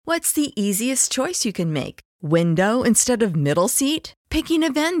What's the easiest choice you can make? Window instead of middle seat? Picking a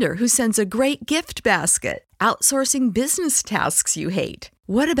vendor who sends a great gift basket? Outsourcing business tasks you hate?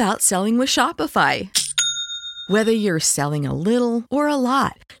 What about selling with Shopify? Whether you're selling a little or a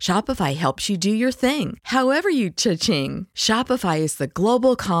lot, Shopify helps you do your thing, however you cha-ching. Shopify is the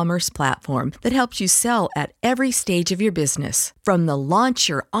global commerce platform that helps you sell at every stage of your business. From the launch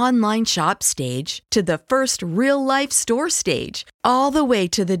your online shop stage to the first real-life store stage, all the way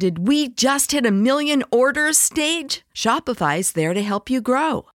to the did we just hit 1 million orders stage. Shopify's there to help you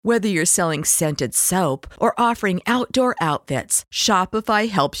grow. Whether you're selling scented soap or offering outdoor outfits, Shopify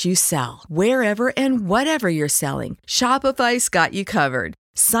helps you sell. Wherever and whatever you're selling, Shopify's got you covered.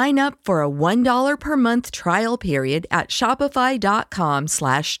 Sign up for a $1 per month trial period at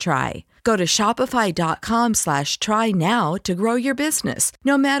shopify.com/try. Go to shopify.com/try now to grow your business,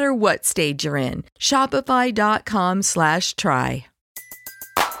 no matter what stage you're in. Shopify.com/try.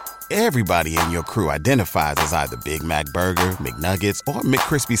 Everybody in your crew identifies as either Big Mac Burger, McNuggets, or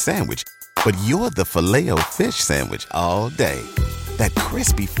McCrispy Sandwich. But you're the Filet-O-Fish Sandwich all day. That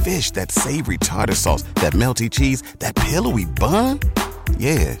crispy fish, that savory tartar sauce, that melty cheese, that pillowy bun.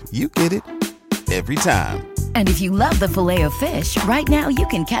 Yeah, you get it. Every time. And if you love the Filet-O-Fish, right now you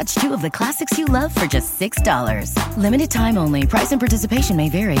can catch 2 of the classics you love for just $6. Limited time only. Price and participation may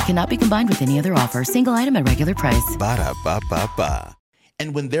vary. Cannot be combined with any other offer. Single item at regular price. Ba-da-ba-ba-ba.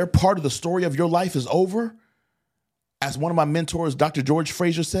 And when their part of the story of your life is over, as one of my mentors, Dr. George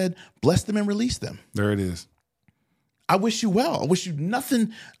Fraser, said, bless them and release them. There it is. I wish you well. I wish you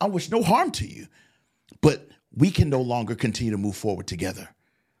nothing. I wish no harm to you. But we can no longer continue to move forward together.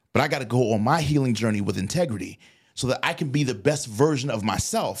 But I got to go on my healing journey with integrity so that I can be the best version of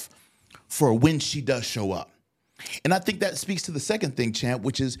myself for when she does show up. And I think that speaks to the second thing, Champ,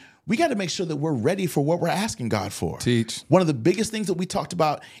 which is we got to make sure that we're ready for what we're asking God for. Teach. One of the biggest things that we talked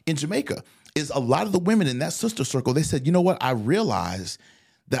about in Jamaica is a lot of the women in that sister circle, they said, you know what? I realize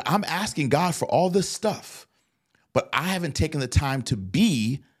that I'm asking God for all this stuff, but I haven't taken the time to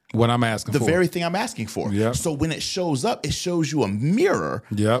be what I'm asking the for. very thing I'm asking for. Yep. So when it shows up, it shows you a mirror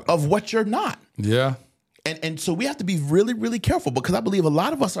Yep. of what you're not. Yeah. And so we have to be really, really careful because I believe a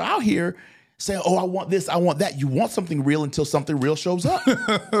lot of us are out here saying, oh, I want this, I want that. You want something real until something real shows up.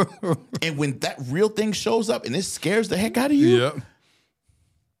 And when that real thing shows up and it scares the heck out of you. Yep.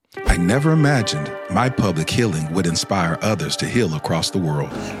 I never imagined my public healing would inspire others to heal across the world.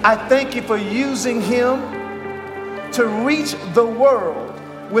 I thank you for using him to reach the world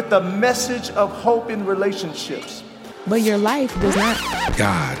with a message of hope in relationships. But your life does not.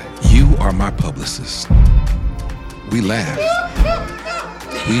 God, you are my publicist. We laughed.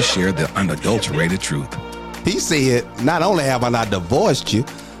 We shared the unadulterated truth. He said, not only have I not divorced you,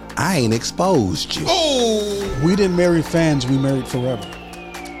 I ain't exposed you. We didn't marry fans, we married forever.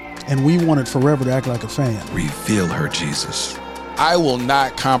 And we wanted forever to act like a fan. Reveal her, Jesus. I will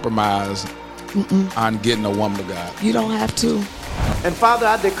not compromise on getting a woman of God. You don't have to. And Father,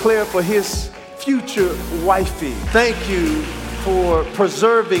 I declare for his future wifey, thank you for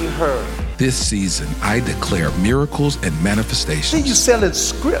preserving her. This season, I declare miracles and See manifestations. you selling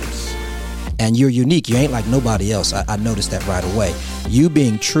scripts. And you're unique. You ain't like nobody else. I noticed that right away. You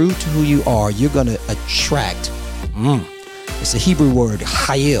being true to who you are, you're going to attract. It's a Hebrew word,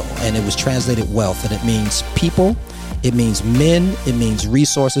 hayil, and it was translated wealth. And it means people, it means men, it means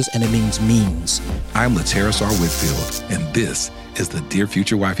resources, and it means means. I'm Delatorro Whitfield, and this is the Dear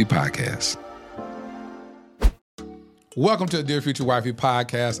Future Wifey podcast. Welcome to the Dear Future Wifey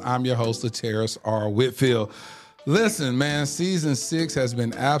podcast. I'm your host, Delatorro Whitfield. Listen, man, season 6 has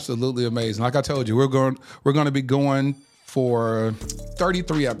been absolutely amazing. Like I told you, we're going to be going for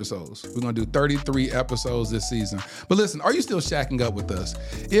 33 episodes. We're going to do 33 episodes this season. But listen, are you still shacking up with us?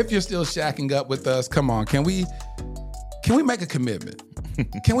 If you're still shacking up with us, come on, can we make a commitment?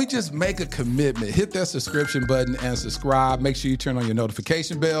 Can we just make a commitment? Hit that subscription button and subscribe. Make sure you turn on your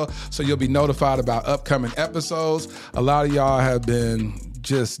notification bell so you'll be notified about upcoming episodes. A lot of y'all have been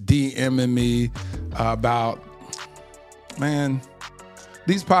just DMing me about, man,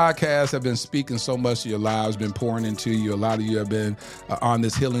 these podcasts have been speaking so much to your lives, been pouring into you. A lot of you have been on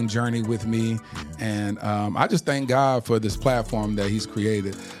this healing journey with me. And I just thank God for this platform that he's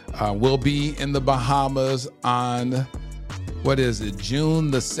created. We'll be in the Bahamas on... what is it?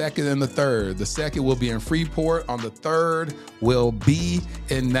 June the 2nd and the 3rd. The 2nd will be in Freeport. On the 3rd, we'll be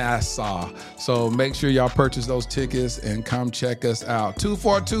in Nassau. So make sure y'all purchase those tickets and come check us out.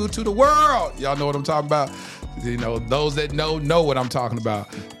 242 to the world. Y'all know what I'm talking about. You know, those that know what I'm talking about.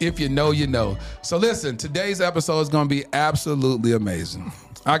 If you know, you know. So listen, today's episode is going to be absolutely amazing.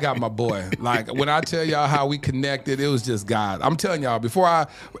 I got my boy. Like, when I tell y'all how we connected, it was just God. I'm telling y'all, before I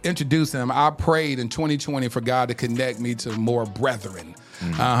introduce him, I prayed in 2020 for God to connect me to more brethren.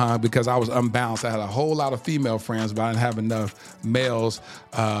 Because I was unbalanced. I had a whole lot of female friends, but I didn't have enough males,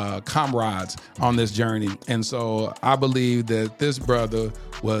 comrades on this journey. And so I believe that this brother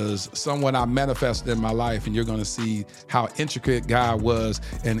was someone I manifested in my life, and you're going to see how intricate God was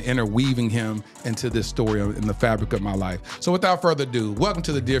in interweaving him into this story in the fabric of my life. So without further ado, welcome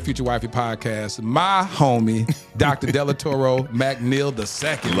to the Dear Future Wifey podcast. My homie, Dr. Delatorro McNeal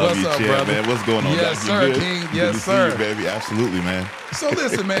II. Love What's you, up, Chair, brother? Man. What's going on? Yes, Dr. sir, Good? King. Good Yes, to sir. See you, baby. Absolutely, man. So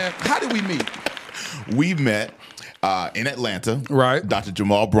listen, man, how did we meet? We met in Atlanta. Right. Dr.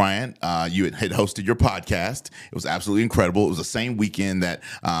 Jamal Bryant, you had hosted your podcast. It was absolutely incredible. It was the same weekend that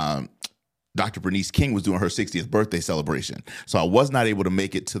Dr. Bernice King was doing her 60th birthday celebration. So I was not able to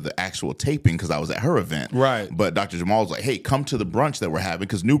make it to the actual taping because I was at her event. Right. But Dr. Jamal was like, hey, come to the brunch that we're having,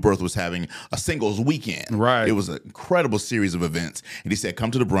 because New Birth was having a singles weekend. Right. It was an incredible series of events. And he said, come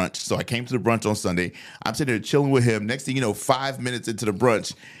to the brunch. So I came to the brunch on Sunday. I'm sitting there chilling with him. Next thing you know, 5 minutes into the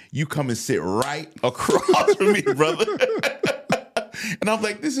brunch, you come and sit right across from me, brother. And I'm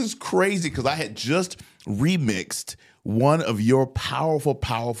like, this is crazy, because I had just remixed one of your powerful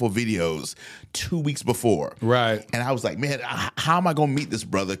videos 2 weeks before. Right. And I was like, man, how am I going to meet this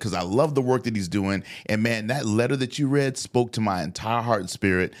brother? Because I love the work that he's doing. And man, that letter that you read spoke to my entire heart and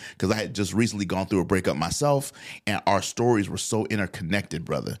spirit, because I had just recently gone through a breakup myself, and our stories were so interconnected,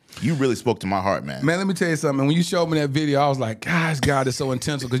 brother. You really spoke to my heart, man. Man, let me tell you something. When you showed me that video, I was like, gosh, God is so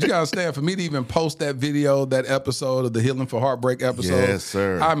intentional. Because you got to understand, for me to even post that video, that episode of the Healing for Heartbreak episode. Yes,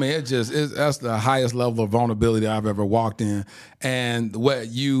 sir. I mean, that's the highest level of vulnerability I've ever walked in. And what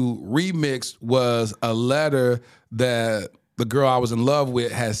you remixed was a letter that the girl I was in love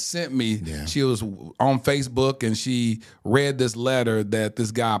with has sent me. Yeah. She was on Facebook, and she read this letter that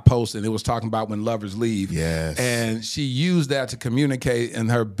this guy posted. It was talking about when lovers leave. Yes. And she used that to communicate in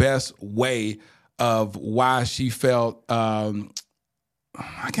her best way of why she felt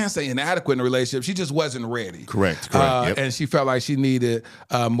I can't say inadequate in a relationship. She just wasn't ready. Correct. Yep. And she felt like she needed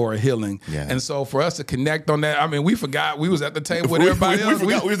more healing. Yeah. And so for us to connect on that, I mean, we forgot we was at the table with everybody else. We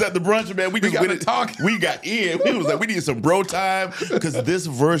forgot we was at the brunch, man. We got to talk. We got in. We was like, we need some bro time, because this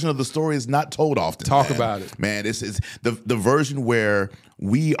version of the story is not told often. Talk about it. Man, this is the version where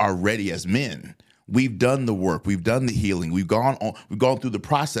we are ready as men. We've done the work. We've done the healing. We've gone through the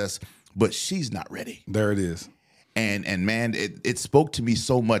process, but she's not ready. There it is. And man, it spoke to me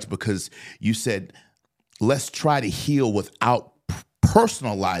so much, because you said, let's try to heal without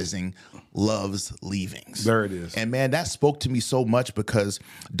personalizing love's leavings. There it is. And man, that spoke to me so much, because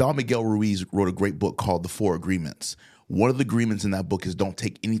Don Miguel Ruiz wrote a great book called The 4 Agreements. One of the agreements in that book is don't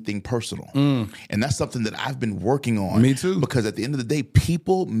take anything personal. And that's something that I've been working on. Me too. Because at the end of the day,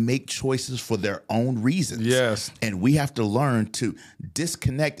 people make choices for their own reasons. Yes. And we have to learn to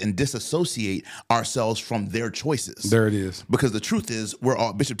disconnect and disassociate ourselves from their choices. There it is. Because the truth is,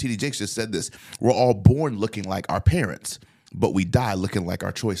 Bishop T.D. Jakes just said this, we're all born looking like our parents, but we die looking like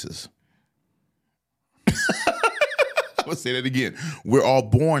our choices. I'm going to say that again. We're all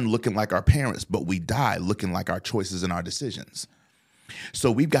born looking like our parents, but we die looking like our choices and our decisions. So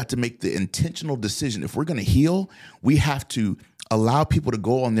we've got to make the intentional decision. If we're going to heal, we have to allow people to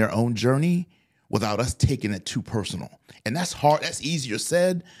go on their own journey without us taking it too personal. And that's hard. That's easier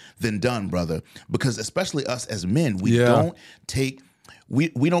said than done, brother. Because especially us as men, we don't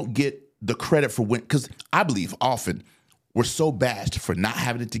get the credit for when, because I believe often we're so bashed for not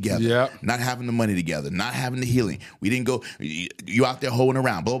having it together, not having the money together, not having the healing. We didn't go, you out there hoeing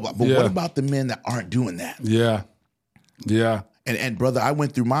around, blah, blah, blah. But what about the men that aren't doing that? Yeah. Yeah. And brother, I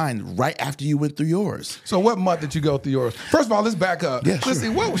went through mine right after you went through yours. So what month did you go through yours? First of all, let's back up. Yeah, let's see,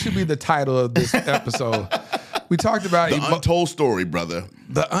 what should be the title of this episode? We talked about The Untold Story, brother.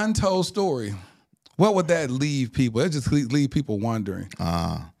 The Untold Story. What would that leave people? That just leave people wondering.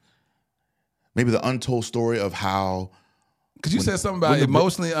 Maybe the untold story of how... Because you said something about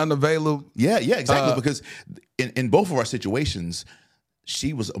emotionally unavailable. Yeah, exactly. Because in both of our situations,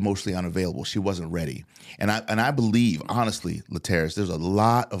 she was emotionally unavailable. She wasn't ready. And I believe, honestly, Lateris, there's a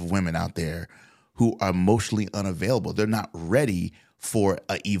lot of women out there who are emotionally unavailable. They're not ready for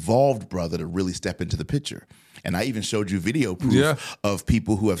an evolved brother to really step into the picture. And I even showed you video proof of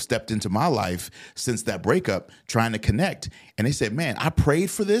people who have stepped into my life since that breakup trying to connect. And they said, man, I prayed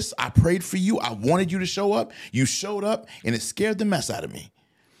for this. I prayed for you. I wanted you to show up. You showed up, and it scared the mess out of me.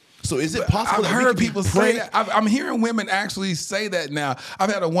 So is it possible? I've heard people say that. I'm hearing women actually say that now.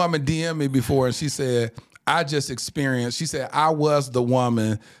 I've had a woman DM me before, and she said, I just experienced. She said, I was the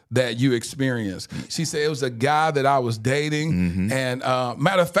woman that you experienced. She said, it was a guy that I was dating. And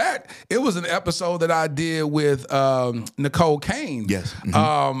matter of fact, it was an episode that I did with Nicole Kane. Yes.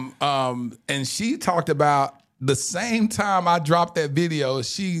 And she talked about the same time I dropped that video,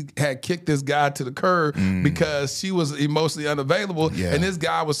 she had kicked this guy to the curb because she was emotionally unavailable. Yeah. And this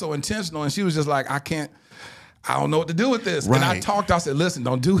guy was so intentional. And she was just like, I don't know what to do with this. Right. And I said, listen,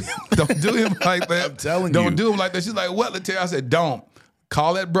 don't do him like that. I'm telling you. Don't do him like that. She's like, what, Laterra? I said, don't.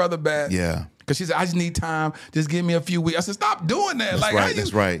 Call that brother back. Yeah. Because she said, I just need time. Just give me a few weeks. I said, stop doing that.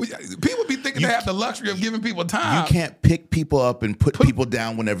 That's right. People be thinking they have the luxury of giving people time. You can't pick people up and put people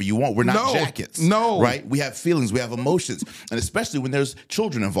down whenever you want. We're not jackets. No. Right? We have feelings. We have emotions. And especially when there's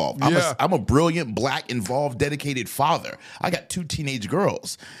children involved. I'm a brilliant, black, involved, dedicated father. I got 2 teenage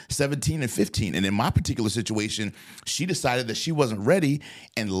girls, 17 and 15. And in my particular situation, she decided that she wasn't ready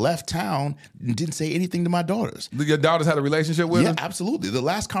and left town and didn't say anything to my daughters. Your daughters had a relationship with her? Yeah, absolutely. The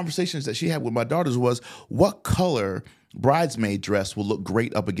last conversations that she had with my daughters was, what color bridesmaid dress will look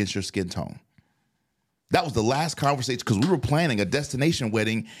great up against your skin tone? That was the last conversation because we were planning a destination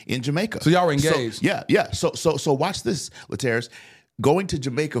wedding in Jamaica. So y'all were engaged? So, yeah. So watch this, Laterra. Going to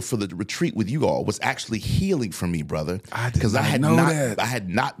Jamaica for the retreat with you all was actually healing for me, brother. Because I had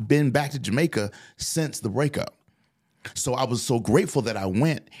not been back to Jamaica since the breakup. So I was so grateful that I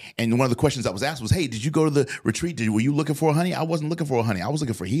went. And one of the questions I was asked was, hey, did you go to the retreat? Were you looking for a honey? I wasn't looking for a honey. I was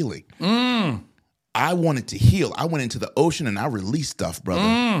looking for healing. I wanted to heal. I went into the ocean and I released stuff,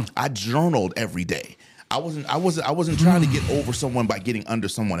 brother. I journaled every day. I wasn't trying to get over someone by getting under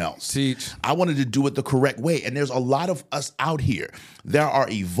someone else. Teach. I wanted to do it the correct way. And there's a lot of us out here. There are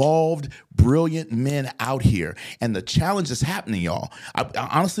evolved, brilliant men out here. And the challenge that's happening, y'all, I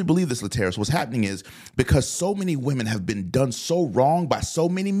honestly believe this, Laterra, what's happening is because so many women have been done so wrong by so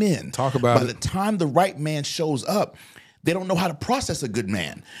many men. Talk about By the time the right man shows up, they don't know how to process a good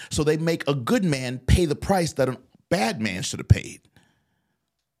man. So they make a good man pay the price that a bad man should have paid.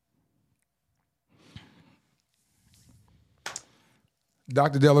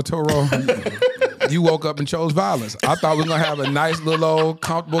 Dr. Delatorro, you woke up and chose violence. I thought we were going to have a nice little old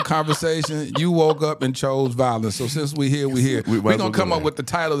comfortable conversation. You woke up and chose violence. So since we're here, we're going to come up with the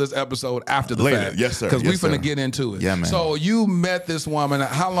title of this episode after the fact. Yes, sir. Because we're going to get into it. Yeah, man. So you met this woman.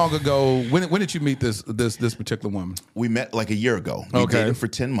 How long ago? When did you meet this particular woman? We met like a year ago. We dated for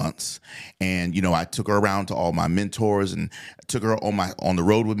 10 months. And, I took her around to all my mentors and took her on the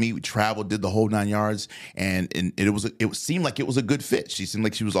road with me. We traveled, did the whole 9 yards. And it seemed like it was a good fit. She seemed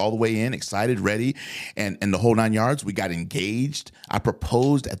like she was all the way in, excited, ready. And the whole 9 yards, we got engaged. I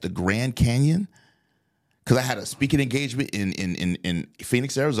proposed at the Grand Canyon because I had a speaking engagement in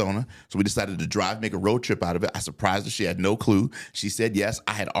Phoenix, Arizona. So we decided to drive, make a road trip out of it. I surprised her. She had no clue. She said yes.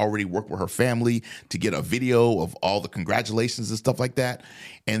 I had already worked with her family to get a video of all the congratulations and stuff like that.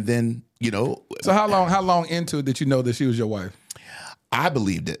 And then, So how long into it did you know that she was your wife? I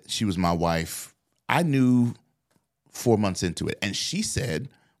believed that she was my wife. I knew 4 months into it. And she said,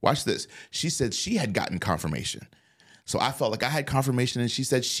 watch this. She said she had gotten confirmation. So I felt like I had confirmation, and she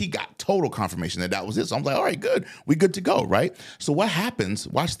said she got total confirmation that was it. So I'm like, all right, good. We good to go, right? So what happens,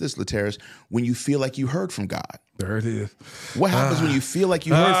 watch this, Laterra, when you feel like you heard from God? There it is. What happens when you feel like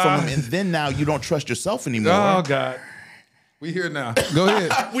you heard from him, and then now you don't trust yourself anymore? Oh, God. We here now. Go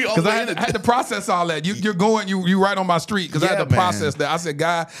ahead. Because I had to process all that. You're going, you right on my street because I had to process that. I said,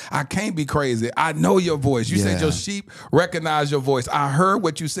 God, I can't be crazy. I know your voice. You said your sheep recognize your voice. I heard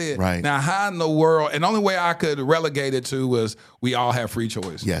what you said. Right. Now, how in the world, and the only way I could relegate it to was we all have free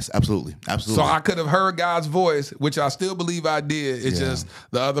choice. Yes, absolutely. Absolutely. So I could have heard God's voice, which I still believe I did. It's just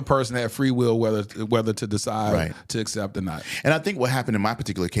the other person had free will whether to decide to accept or not. And I think what happened in my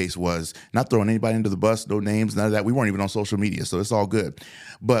particular case was not throwing anybody into the bus, no names, none of that. We weren't even on social media. So it's all good.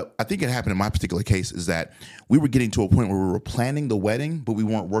 But I think it happened in my particular case is that we were getting to a point where we were planning the wedding, but we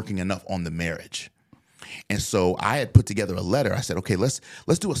weren't working enough on the marriage. And so I had put together a letter. I said, okay, let's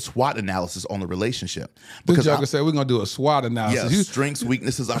do a SWOT analysis on the relationship. Because Joker said we're going to do a SWOT analysis. Yeah, strengths,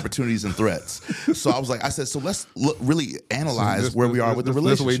 weaknesses, opportunities, and threats. So I was like, so let's really analyze where we are with the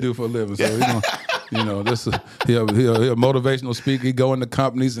relationship. That's what we do for a living. So this is he a motivational speaker. He go into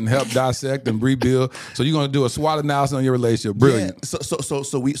companies and help dissect and rebuild. So you're going to do a SWOT analysis on your relationship. Brilliant. Yeah.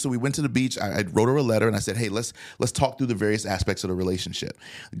 So we went to the beach. I wrote her a letter and I said, hey, let's talk through the various aspects of the relationship,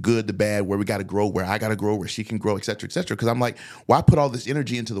 good, the bad, where we got to grow, where I got to grow, where she can grow, et cetera, et cetera. Because I'm like, why put all this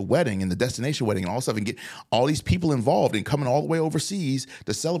energy into the wedding and the destination wedding and all stuff and get all these people involved and coming all the way overseas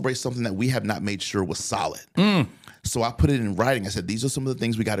to celebrate something that we have not made sure was solid. So I put it in writing. I said, these are some of the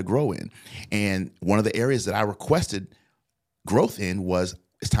things we got to grow in. And one of the areas that I requested growth in was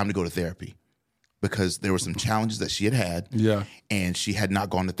it's time to go to therapy. because there were some challenges that she had. Yeah. And she had not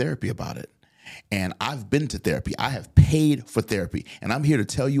gone to therapy about it. And I've been to therapy. I have paid for therapy. And I'm here to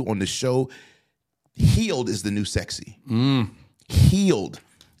tell you on the show, healed is the new sexy. Healed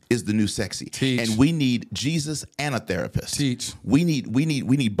is the new sexy. Teach. And we need Jesus and a therapist. Teach. We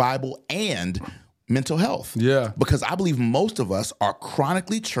need Bible and mental health. Yeah. Because I believe most of us are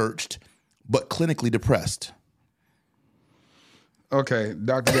chronically churched but clinically depressed. Okay,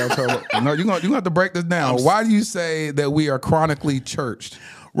 Dr. Delatorro. No, you're going to have to break this down. Why do you say that we are chronically churched?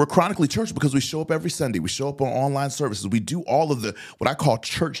 We're chronically churched because we show up every Sunday. We show up on online services. We do all of the what I call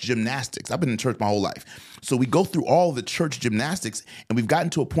church gymnastics. I've been in church my whole life. So we go through all of the church gymnastics, and we've gotten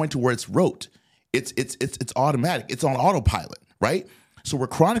to a point to where it's rote. It's automatic. It's on autopilot, right? So we're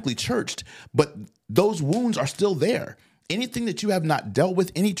chronically churched, but those wounds are still there. Anything that you have not dealt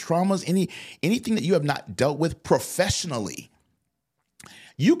with, any traumas, anything that you have not dealt with professionally,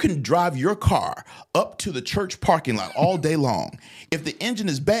 you can drive your car up to the church parking lot all day long. If the engine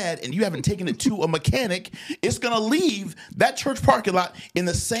is bad and you haven't taken it to a mechanic, it's going to leave that church parking lot in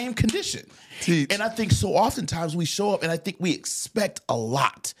the same condition. Teach. And I think so oftentimes we show up and I think we expect a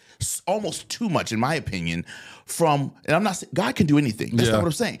lot, almost too much, in my opinion, from, and I'm not saying God can do anything. That's not what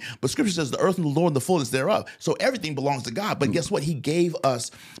I'm saying. But Scripture says the earth and the Lord and the fullness thereof. So everything belongs to God. But guess what? He gave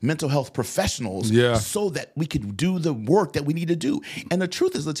us mental health professionals so that we could do the work that we need to do. And the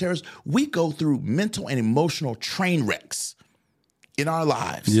truth is, Lateras, we go through mental and emotional train wrecks in our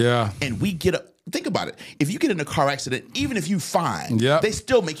lives. Yeah. And we get think about it. If you get in a car accident, even if you fine, they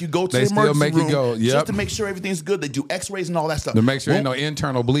still make you go to the emergency room just to make sure everything's good. They do x-rays and all that stuff. To make sure there's no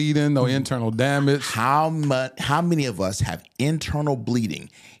internal bleeding, no internal damage. How many of us have internal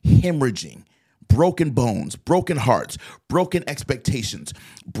bleeding, hemorrhaging, broken bones, broken hearts, broken expectations,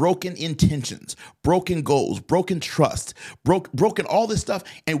 broken intentions, broken goals, broken trust, broken all this stuff,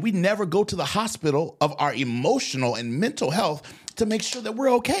 and we never go to the hospital of our emotional and mental health to make sure that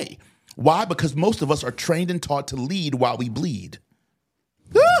we're okay. Why? Because most of us are trained and taught to lead while we bleed.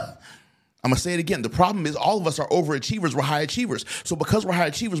 I'm going to say it again. The problem is all of us are overachievers. We're high achievers. So because we're high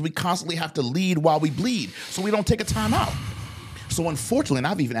achievers, we constantly have to lead while we bleed. So we don't take a time out. So unfortunately, and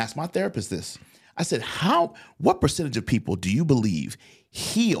I've even asked my therapist this, I said, what percentage of people do you believe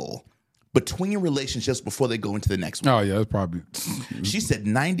heal between relationships before they go into the next one? Oh, yeah, that's probably. She said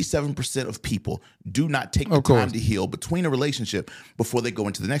 97% of people do not take the time to heal between a relationship before they go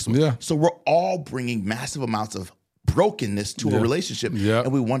into the next one. Yeah. So we're all bringing massive amounts of brokenness to a relationship,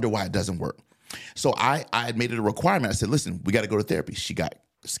 and we wonder why it doesn't work. So I had made it a requirement. I said, listen, we got to go to therapy. She got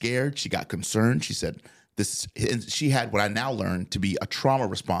scared. She got concerned. She said, and she had what I now learned to be a trauma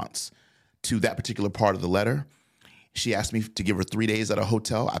response to that particular part of the letter. She asked me to give her 3 days at a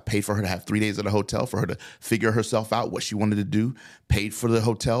hotel. I paid for her to have 3 days at a hotel for her to figure herself out, what she wanted to do, paid for the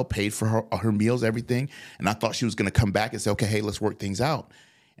hotel, paid for her meals, everything. And I thought she was going to come back and say, okay, hey, let's work things out.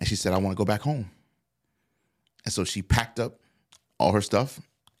 And she said, I want to go back home. And so she packed up all her stuff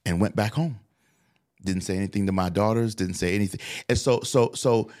and went back home. Didn't say anything to my daughters, didn't say anything. And so.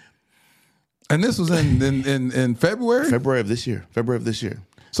 And this was in February? February of this year.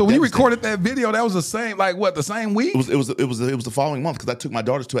 So when you recorded that video, that was the same, the same week? It was the following month because I took my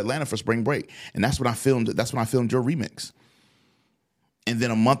daughters to Atlanta for spring break, and that's when I filmed your remix. And then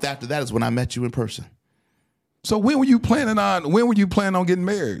a month after that is when I met you in person. So when were you planning on getting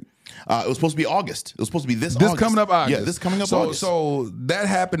married? It was supposed to be August. It was supposed to be this August. Coming up August. Yeah, this coming up August. So that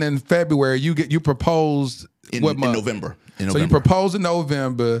happened in February. You proposed in what month? In November. So you proposed in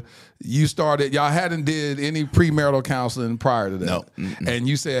November. Y'all hadn't did any premarital counseling prior to that. No. And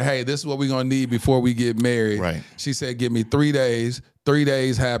you said, hey, this is what we're going to need before we get married. Right. She said, give me 3 days. 3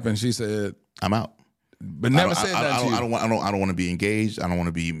 days happened. She said, I'm out. But never said that to you. I don't want to be engaged. I don't want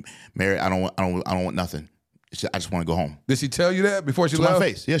to be married. I don't want nothing. I just want to go home. Did she tell you that before she left? To my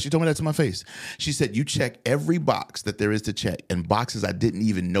face. Yeah, she told me that to my face. She said, you check every box that there is to check, and boxes I didn't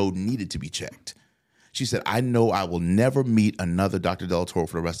even know needed to be checked. She said, I know I will never meet another Dr. Delatorro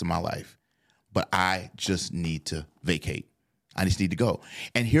for the rest of my life, but I just need to vacate. I just need to go.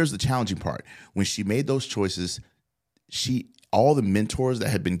 And here's the challenging part. When she made those choices, all the mentors that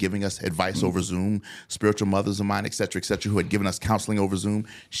had been giving us advice over Zoom, spiritual mothers of mine, et cetera, who had given us counseling over Zoom,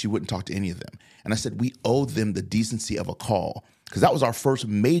 she wouldn't talk to any of them. And I said, we owe them the decency of a call, because that was our first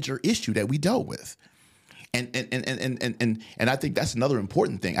major issue that we dealt with. And I think that's another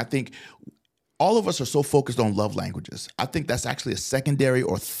important thing. I think all of us are so focused on love languages. I think that's actually a secondary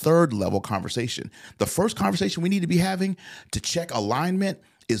or third level conversation. The first conversation we need to be having to check alignment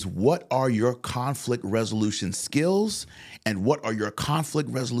is, what are your conflict resolution skills and what are your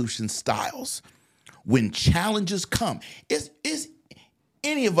conflict resolution styles? When challenges come,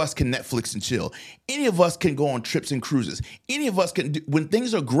 Any of us can Netflix and chill. Any of us can go on trips and cruises. Any of us can when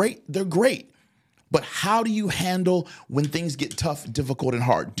things are great, they're great. But how do you handle when things get tough, difficult, and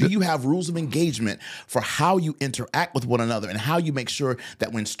hard? Do you have rules of engagement for how you interact with one another and how you make sure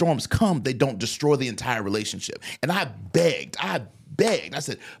that when storms come, they don't destroy the entire relationship? And I begged. I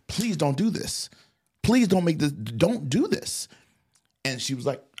said, please don't do this. Please don't do this. And she was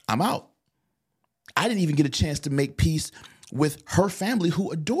like, I'm out. I didn't even get a chance to make peace with her family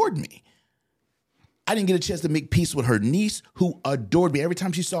who adored me. I didn't get a chance to make peace with her niece who adored me. Every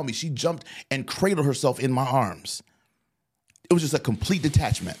time she saw me, she jumped and cradled herself in my arms. It was just a complete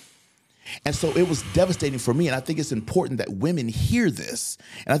detachment. And so it was devastating for me. And I think it's important that women hear this.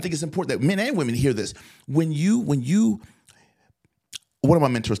 And I think it's important that men and women hear this. One of my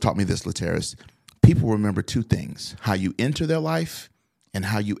mentors taught me this, Lateris. People remember two things: how you enter their life and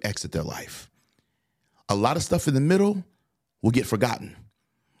how you exit their life. A lot of stuff in the middle will get forgotten.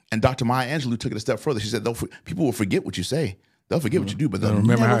 And Dr. Maya Angelou took it a step further. She said, people will forget what you say. They'll forget what you do, but they'll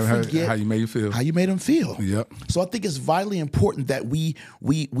remember never forget how you made you feel. How you made them feel. Yep. So I think it's vitally important that we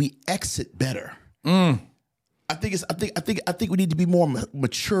exit better. I think we need to be more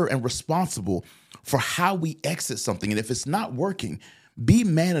mature and responsible for how we exit something. And if it's not working, be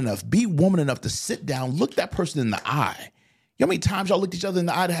man enough, be woman enough to sit down, look that person in the eye. You know how many times y'all looked each other in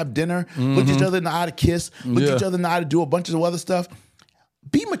the eye to have dinner, looked each other in the eye to kiss, looked each other in the eye to do a bunch of other stuff?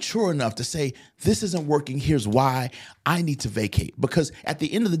 Be mature enough to say, this isn't working, here's why, I need to vacate. Because at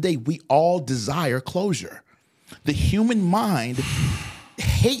the end of the day, we all desire closure. The human mind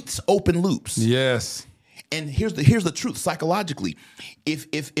hates open loops. Yes. And here's the truth psychologically.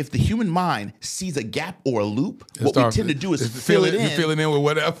 If the human mind sees a gap or a loop, we tend to do is fill it in. You fill it in with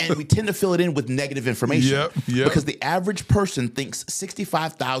whatever. And we tend to fill it in with negative information. Yep. Because the average person thinks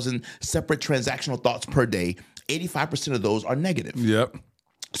 65,000 separate transactional thoughts per day. 85% of those are negative. Yep.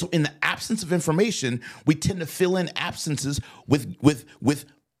 So in the absence of information, we tend to fill in absences with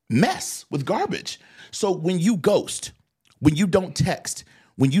mess, with garbage. So when you ghost, when you don't text,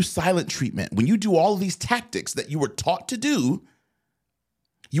 when you silent treatment, when you do all of these tactics that you were taught to do,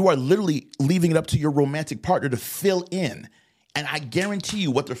 you are literally leaving it up to your romantic partner to fill in. And I guarantee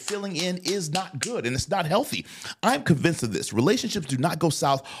you what they're filling in is not good and it's not healthy. I'm convinced of this. Relationships do not go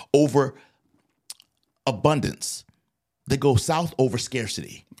south over abundance. They go south over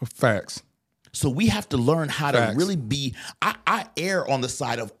scarcity. Facts. So we have to learn how to really be, I err on the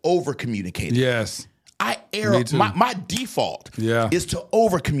side of over communicating. Yes. I err, my default is to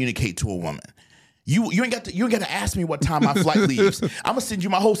over communicate to a woman. You ain't got to ask me what time my flight leaves. I'm gonna send you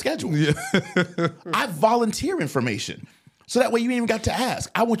my whole schedule. Yeah. I volunteer information. So that way you ain't even got to ask.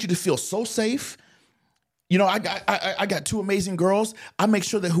 I want you to feel so safe. You know, I got two amazing girls. I make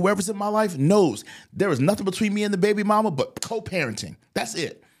sure that whoever's in my life knows there is nothing between me and the baby mama but co-parenting. That's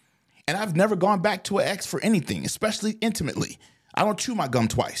it. And I've never gone back to an ex for anything, especially intimately. I don't chew my gum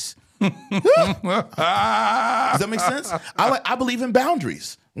twice. Does that make sense? I believe in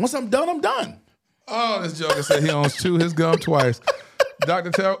boundaries. Once I'm done, I'm done. Oh, this joker said he owns chew his gum twice.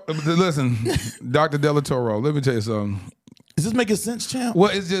 Listen, Dr. Delatorro, let me tell you something. Is this making sense, champ?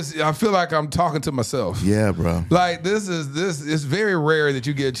 Well, it's just, I feel like I'm talking to myself. Yeah, bro. Like, it's very rare that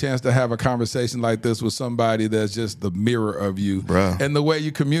you get a chance to have a conversation like this with somebody that's just the mirror of you. Bro. And the way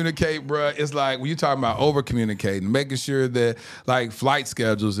you communicate, bro, it's like, when you're talking about over-communicating, making sure that, like, flight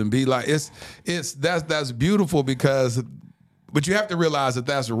schedules and be like, that's beautiful because... But you have to realize that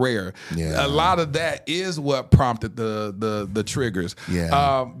that's rare. Yeah. A lot of that is what prompted the triggers.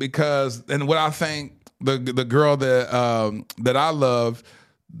 Yeah. Because, and what I think the girl that I love,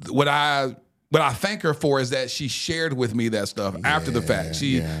 what I thank her for is that she shared with me that stuff after the fact.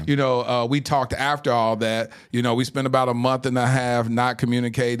 She, we talked after all that. You know, we spent about a month and a half not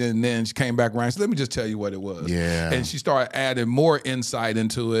communicating, and then she came back around and said, let me just tell you what it was. Yeah. And she started adding more insight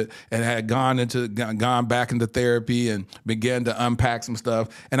into it and had gone back into therapy and began to unpack some stuff.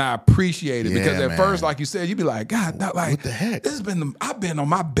 And I appreciate it because at first, like you said, you'd be like, God, what the heck? I've been on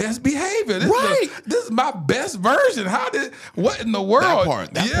my best behavior. This is my best version. What in the world? That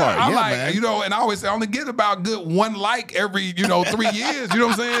part. I'm like, man. And I always say I only get about good one like every 3 years. You know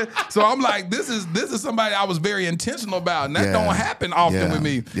what I'm saying? So I'm like, this is somebody I was very intentional about, and that don't happen often with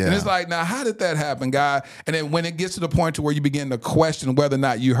me. Yeah. And it's like, now how did that happen, God? And then when it gets to the point to where you begin to question whether or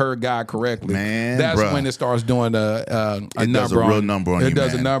not you heard God correctly, that's when it starts doing a number on you. It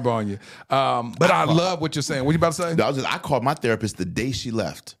does a number on you. But I love what you're saying. What you about to say? I called my therapist the day she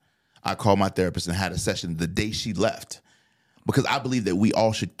left. I called my therapist and had a session the day she left. Because I believe that we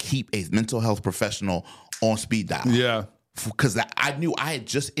all should keep a mental health professional on speed dial. Yeah. Because I knew I had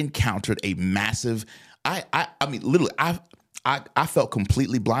just encountered a massive, literally, I felt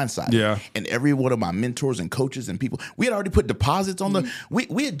completely blindsided. Yeah. And every one of my mentors and coaches and people, we had already put deposits on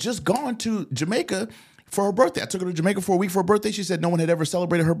we had just gone to Jamaica for her birthday. I took her to Jamaica for a week for her birthday. She said no one had ever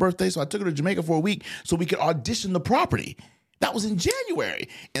celebrated her birthday. So I took her to Jamaica for a week so we could audition the property. That was in January.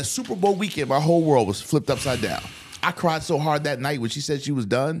 And Super Bowl weekend, my whole world was flipped upside down. I cried so hard that night when she said she was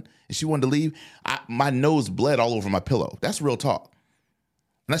done and she wanted to leave. My nose bled all over my pillow. That's real talk.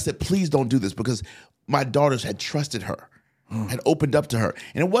 And I said, please don't do this, because my daughters had trusted her, had opened up to her.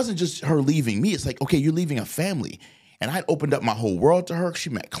 And it wasn't just her leaving me. It's like, okay, you're leaving a family. And I opened up my whole world to her. She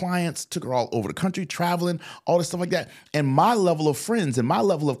met clients, took her all over the country, traveling, all this stuff like that. And my level of friends and my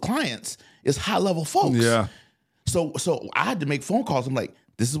level of clients is high level folks. Yeah. So I had to make phone calls. I'm like,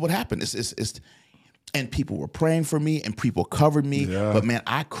 this is what happened. And people were praying for me and people covered me. Yeah. But man,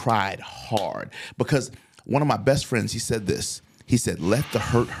 I cried hard because one of my best friends, he said this. He said, let the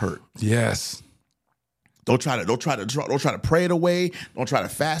hurt hurt. Yes. Don't try to pray it away. Don't try to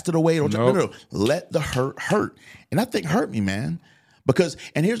fast it away. No. Let the hurt hurt. And that thing hurt me, man. Because,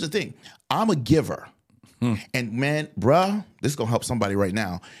 and here's the thing, I'm a giver. And man, bruh, this is going to help somebody right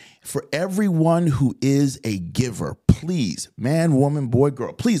now. For everyone who is a giver, please, man, woman, boy,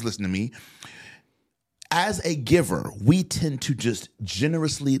 girl, please listen to me. As a giver, we tend to just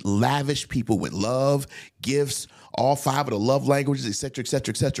generously lavish people with love, gifts, all 5 of the love languages, et cetera, et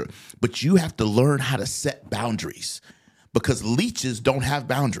cetera, et cetera. But you have to learn how to set boundaries, because leeches don't have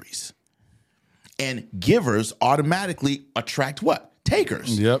boundaries. And givers automatically attract what?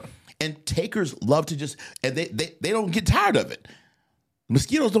 Takers. Yep. And takers love to just, and they don't get tired of it.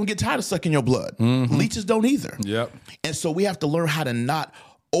 Mosquitoes don't get tired of sucking your blood. Leeches don't either. Yep. And so we have to learn how to not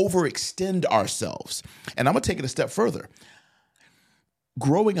overextend ourselves. And I'm going to take it a step further.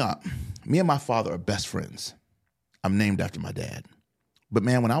 Growing up, me and my father are best friends. I'm named after my dad. But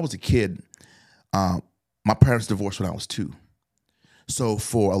man, when I was a kid, my parents divorced when I was 2. So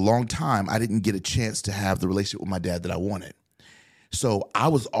for a long time, I didn't get a chance to have the relationship with my dad that I wanted. So I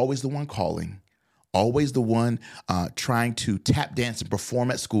was always the one calling, always the one trying to tap dance and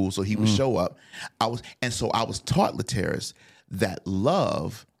perform at school so he would show up. I was taught, Laterris, that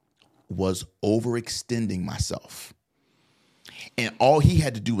love was overextending myself. And all he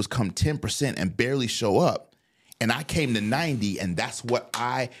had to do was come 10% and barely show up. And I came to 90, and that's what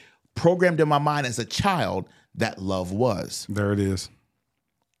I programmed in my mind as a child that love was. There it is.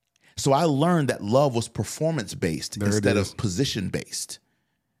 So I learned that love was performance-based instead of position-based.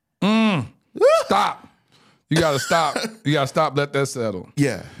 Stop. You got to stop. You got to stop. Let that settle.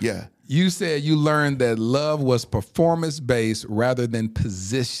 Yeah. You said you learned that love was performance-based rather than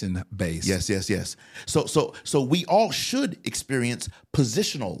position-based. Yes. So we all should experience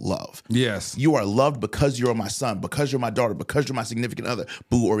positional love. Yes. You are loved because you're my son, because you're my daughter, because you're my significant other.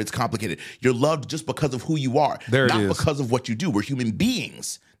 Boo, or it's complicated. You're loved just because of who you are, not because of what you do. We're human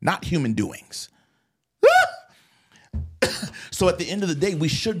beings, not human doings. So at the end of the day, we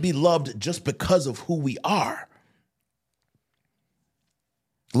should be loved just because of who we are.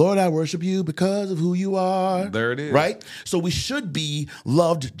 Lord, I worship you because of who you are. There it is. Right? So we should be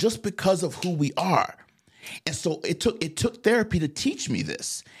loved just because of who we are. And so it took therapy to teach me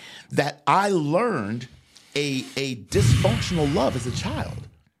this, that I learned a dysfunctional love as a child,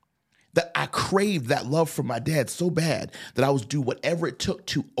 that I craved that love from my dad so bad that I was do whatever it took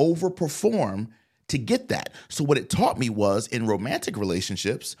to overperform to get that. So what it taught me was, in romantic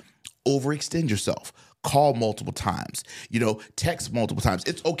relationships, overextend yourself. Call multiple times, text multiple times.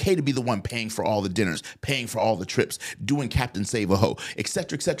 It's okay to be the one paying for all the dinners, paying for all the trips, doing Captain Save-A-Ho, et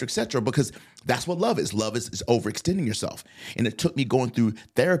cetera, et cetera, et cetera, because that's what love is. Love is overextending yourself. And it took me going through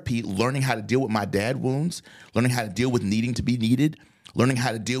therapy, learning how to deal with my dad wounds, learning how to deal with needing to be needed, learning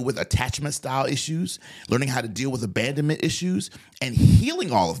how to deal with attachment style issues, learning how to deal with abandonment issues, and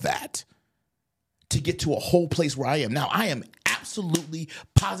healing all of that to get to a whole place where I am. Now, I am absolutely,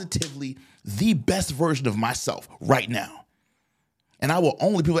 positively the best version of myself right now. And I will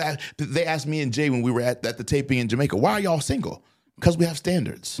only, they asked me and Jay when we were at the taping in Jamaica, why are y'all single? Because we have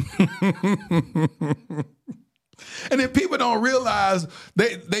standards. And then people don't realize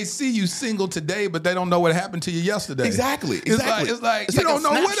they see you single today, but they don't know what happened to you yesterday. Exactly. It's like you don't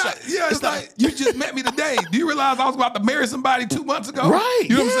know what it's like you just met me today. Do you realize I was about to marry somebody 2 months ago? Right.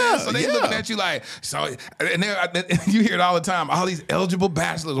 You know what I'm saying? So they looking at you like, and you hear it all the time, all these eligible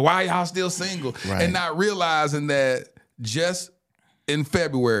bachelors, why y'all still single? Right. And not realizing that just in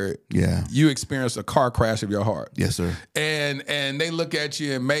February, you experienced a car crash of your heart. Yes, sir. And they look at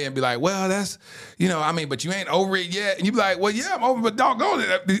you in May and be like, well, that's, but you ain't over it yet. And you be like, well, yeah, I'm over it, but doggone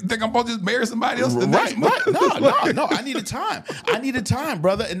it. Do you think I'm supposed to just marry somebody else the next month? No. I needed time,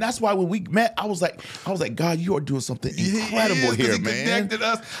 brother. And that's why when we met, I was like, God, you are doing something incredible here, man. Connected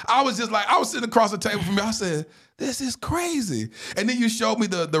us. I was just like, I was sitting across the table from you. I said, this is crazy. And then you showed me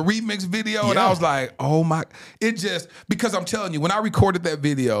the remix video, and I was like, oh my, because I'm telling you, when I recorded that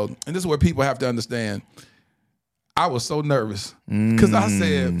video, and this is where people have to understand, I was so nervous. Because I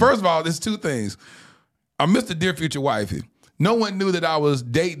said, first of all, there's two things. I'm Mr. Dear Future Wifey. No one knew that I was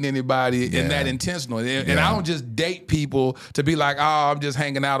dating anybody in that intentional. And I don't just date people to be like, I'm just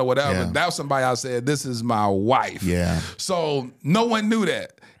hanging out or whatever. That was somebody I said, this is my wife. Yeah. So no one knew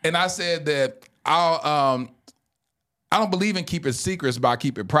that. And I said that I don't believe in keeping secrets, but I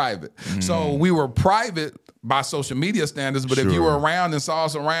keep it private. So we were private by social media standards, but if you were around and saw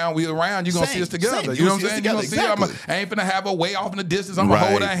us around, we were around, you're going to see us together. You know what I'm saying? You're going to see I ain't finna have her way off in the distance. I'm going to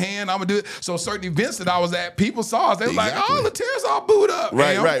hold her hand. I'm going to do it. So certain events that I was at, people saw us. They were like, oh, Laterra's all booed up.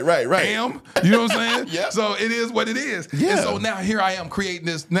 Right. You know what I'm saying? Yeah. So it is what it is. Yeah. And so now here I am creating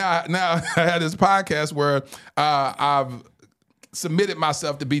this. Now I had this podcast where I've submitted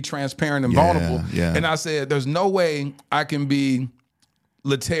myself to be transparent and vulnerable. Yeah. And I said, there's no way I can be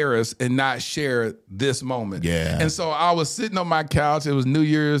Laterra's and not share this moment. Yeah. And so I was sitting on my couch. It was New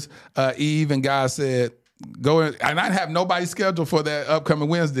Year's Eve, and God said, go in. And I didn't have nobody scheduled for that upcoming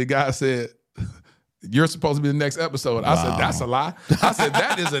Wednesday. God said, you're supposed to be the next episode. I said, that's a lie. I said,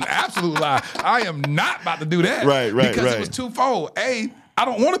 that is an absolute lie. I am not about to do that. Right. Because it was twofold. I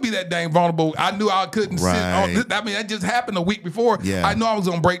don't want to be that dang vulnerable. I knew I couldn't sit on this. I mean, that just happened a week before. Yeah. I knew I was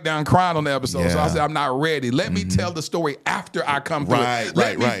going to break down crying on the episode. So I said, I'm not ready. Let me tell the story after I come through it.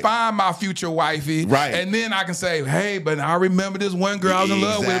 Let me find my future wifey. Right. And then I can say, hey, but I remember this one girl I was in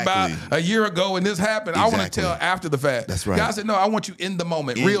love with about a year ago and this happened. I want to tell after the fact. That's right. God said, no, I want you in the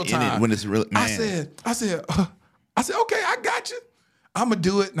moment, real time. When it's real, man. I said, okay, I got you. I'm going to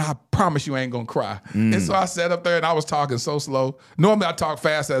do it, and I promise you I ain't going to cry. And so I sat up there, and I was talking so slow. Normally, I talk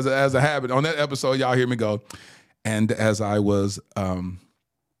fast as a habit. On that episode, y'all hear me go, and as I was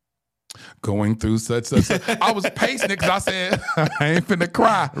going through such, I was pacing it because I said, I ain't finna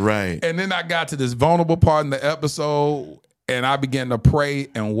cry. Right. And then I got to this vulnerable part in the episode, and I began to pray,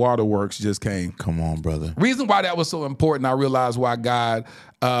 and waterworks just came. Come on, brother. Reason why that was so important, I realized why God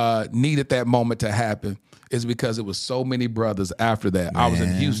needed that moment to happen, is because it was so many brothers after that. Man. I was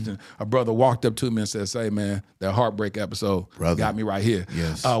in Houston. A brother walked up to me and said, say, man, that heartbreak episode got me right here.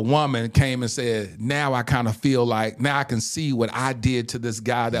 Yes. A woman came and said, now I kind of feel like, now I can see what I did to this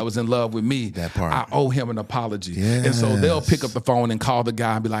guy that was in love with me. That part. I owe him an apology. Yes. And so they'll pick up the phone and call the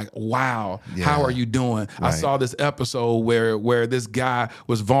guy and be like, wow, how are you doing? Right. I saw this episode where this guy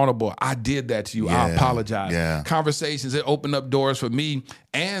was vulnerable. I did that to you. I apologize. Yeah. Conversations, it opened up doors for me.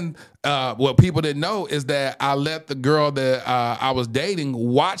 And what people didn't know is that I let the girl that I was dating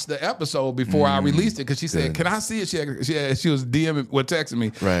watch the episode before I released it, because she said, can I see it? She was texting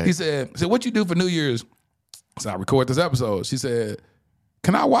me. Right. He said, what you do for New Year's? So I record this episode. She said,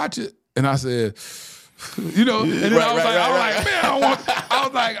 can I watch it? And I said, and then I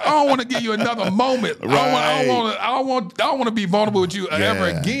don't want to give you another moment. Right. I don't want to be vulnerable with you ever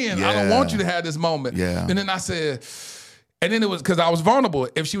again. Yeah. I don't want you to have this moment. Yeah. And then I said, and then it was because I was vulnerable.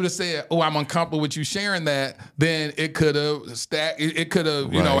 If she would have said, oh, I'm uncomfortable with you sharing that, then it could have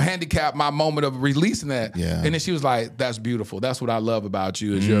handicapped my moment of releasing that. Yeah. And then she was like, that's beautiful. That's what I love about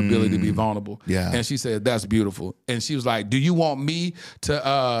you, is your ability to be vulnerable. Yeah. And she said, that's beautiful. And she was like, do you want me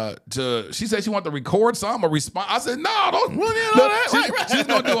to she said she wanted to record something or respond. I said, no, don't. She's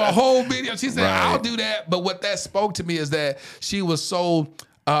going to do a whole video. She said, I'll do that. But what that spoke to me is that she was so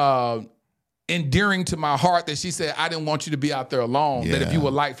endearing to my heart that she said, I didn't want you to be out there alone. Yeah. That if you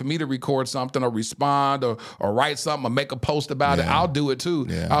would like for me to record something or respond or write something or make a post about it, I'll do it too.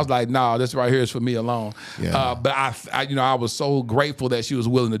 Yeah. I was like, no, this right here is for me alone. Yeah. But I was so grateful that she was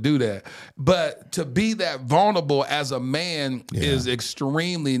willing to do that. But to be that vulnerable as a man is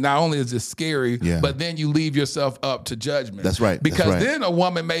extremely, not only is it scary, but then you leave yourself up to judgment. That's right. Because then a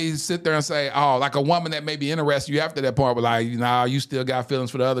woman may sit there and say, oh, like a woman that may be interested you after that point, but like, you still got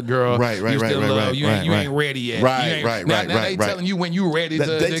feelings for the other girl. Right. You ain't ready yet. Now they telling you when you ready.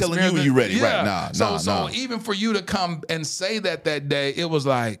 They telling you when you ready. Yeah. Right. So even for you to come and say that day, it was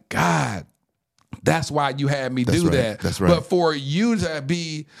like, God, That's why you had me do that. That's right. But for you to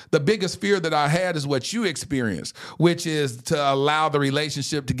be, the biggest fear that I had is what you experienced, which is to allow the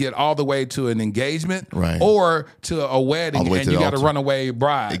relationship to get all the way to an engagement or to a wedding, and you got a runaway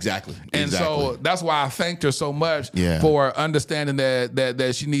bride. Exactly. And so that's why I thanked her so much for understanding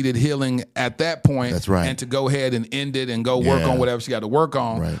that she needed healing at that point. That's right. And to go ahead and end it and go work on whatever she got to work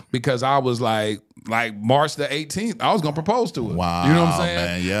on. Because I was like March the 18th, I was going to propose to her. Wow. You know what I'm saying?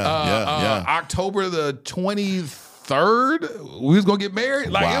 Man. Yeah. October the 23rd, we was going to get married.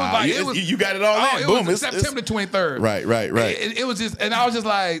 Like, wow. it was you got it all in. Boom. It was September 23rd. Right. It was just, and I was just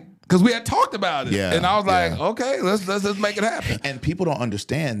like, because we had talked about it. And I was like, okay, let's make it happen. And people don't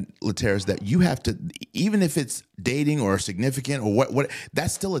understand, Lateris, that you have to, even if it's dating or significant or what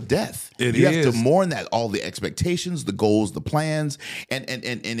that's still a death. You have to mourn that, all the expectations, the goals, the plans. And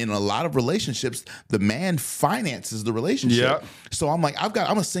in a lot of relationships, the man finances the relationship. So I'm like,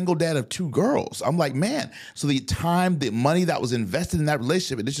 I'm a single dad of 2 girls. I'm like, man, so the time, the money that was invested in that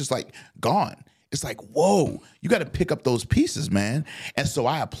relationship, and it's just like gone. It's like, whoa, you got to pick up those pieces, man. And so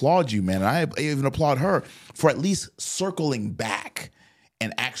I applaud you, man. And I even applaud her for at least circling back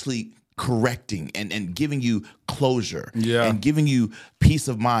and actually correcting and giving you closure and giving you peace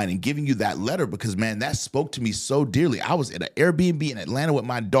of mind and giving you that letter, because, man, that spoke to me so dearly. I was at an Airbnb in Atlanta with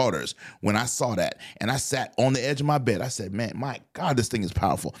my daughters when I saw that, and I sat on the edge of my bed. I said, man, my God, this thing is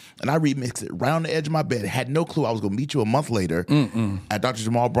powerful. And I remixed it right on the edge of my bed. Had no clue I was going to meet you a month later at Dr.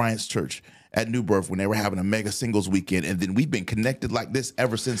 Jamal Bryant's church at New Birth when they were having a mega singles weekend, and then we've been connected like this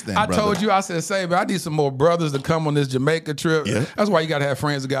ever since then. I told you, I said, say, but I need some more brothers to come on this Jamaica trip. That's why you got to have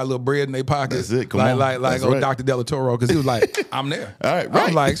friends that got a little bread in their pockets. That's it. Come on. Like Dr. Delatorro, because he was like, I'm there. All right,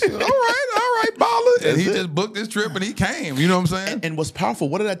 I'm like, all right, baller. And he just booked this trip and he came. You know what I'm saying? And what's powerful,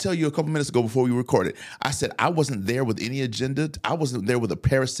 what did I tell you a couple minutes ago before we recorded? I said I wasn't there with any agenda. I wasn't there with a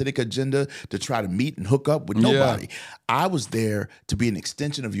parasitic agenda to try to meet and hook up with nobody. I was there to be an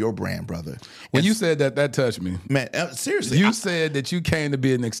extension of your brand, brother. When you said that touched me. Man, seriously. You said that you came to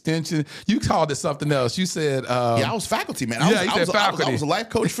be an extension. You called it something else. You said... I was faculty, man. I was a life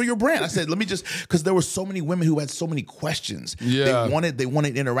coach for your brand. I said, let me just... Because there were so many women who had so many questions. They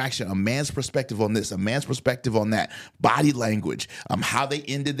wanted interaction, a man's perspective on this, a man's perspective on that, body language, how they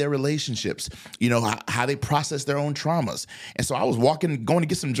ended their relationships, how they processed their own traumas. And so I was going to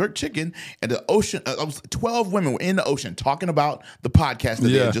get some jerk chicken at the ocean. 12 women were in the ocean talking about the podcast that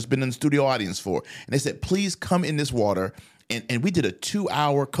they had just been in the studio audience for. And they said, please come in this water. And we did a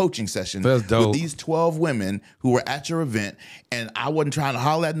 2-hour coaching session with these 12 women who were at your event. And I wasn't trying to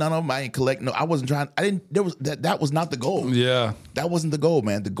holler at none of them. I didn't collect. No, I wasn't trying. That was not the goal. Yeah. That wasn't the goal,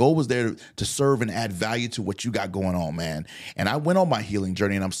 man. The goal was there to serve and add value to what you got going on, man. And I went on my healing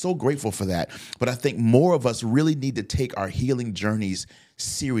journey, and I'm so grateful for that. But I think more of us really need to take our healing journees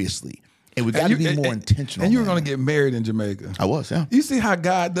seriously. And we got to be more intentional. And you were going to get married in Jamaica. I was, yeah. You see how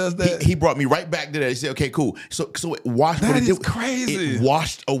God does that? He brought me right back to that. He said, okay, cool. So it washed. That is crazy. It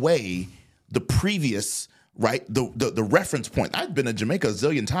washed away the previous, right? The reference point. I've been to Jamaica a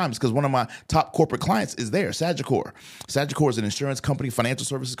zillion times because one of my top corporate clients is there, Sagicor. Sagicor is an insurance company, financial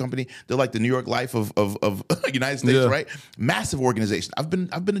services company. They're like the New York Life of United States, right? Massive organization. I've been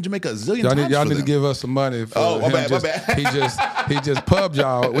to Jamaica a zillion times. Y'all need to give us some money. My bad. He just pubbed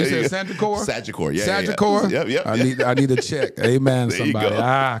y'all. We said Sagicor? Sagicor, yeah. Sagicor? Yep. I need a check. Amen,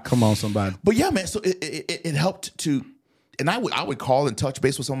 somebody. Come on, somebody. But yeah, man, so it helped to... And I would call and touch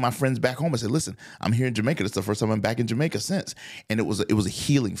base with some of my friends back home. I said, listen, I'm here in Jamaica. This is the first time I'm back in Jamaica since. And it was a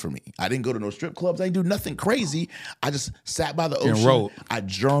healing for me. I didn't go to no strip clubs. I didn't do nothing crazy. I just sat by the ocean. And wrote. I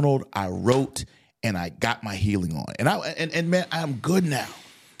journaled, I wrote, and I got my healing on. And man, I'm good now.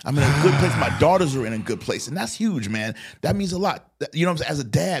 I'm in a good place. My daughters are in a good place. And that's huge, man. That means a lot. You know what I'm saying? As a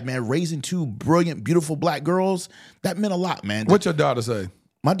dad, man, raising 2 brilliant, beautiful black girls, that meant a lot, man. What'd your daughter say?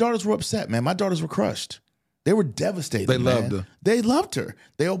 My daughters were upset, man. My daughters were crushed. They were devastated. They loved her. They loved her.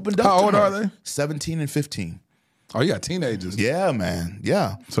 They opened up. How old her. are they? 17 and 15. Oh, you got teenagers. Yeah, man.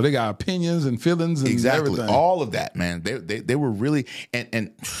 Yeah. So they got opinions and feelings and everything. All of that, man. They were really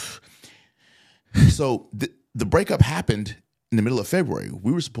and so the breakup happened in the middle of February.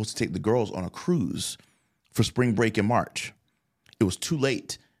 We were supposed to take the girls on a cruise for spring break in March. It was too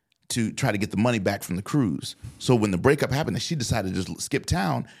late to try to get the money back from the cruise. So when the breakup happened, she decided to just skip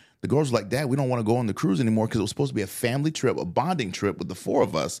town. The girls were like, Dad, we don't want to go on the cruise anymore because it was supposed to be a family trip, a bonding trip with the 4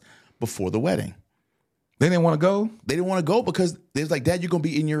 of us before the wedding. They didn't want to go? They didn't want to go because they was like, Dad, you're going to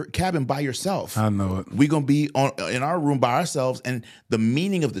be in your cabin by yourself. I know it. We're going to be in our room by ourselves. And the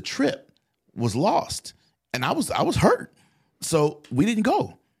meaning of the trip was lost. And I was hurt. So we didn't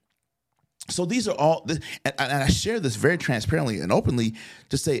go. So these are all, and I share this very transparently and openly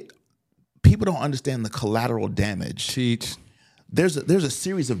to say, people don't understand the collateral damage. Teach. There's a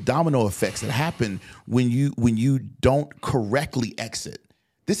series of domino effects that happen when you don't correctly exit.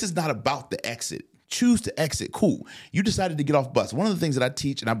 This is not about the exit. Choose to exit. Cool. You decided to get off bus. One of the things that I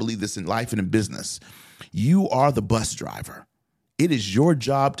teach, and I believe this in life and in business, you are the bus driver. It is your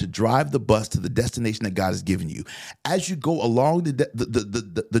job to drive the bus to the destination that God has given you. As you go along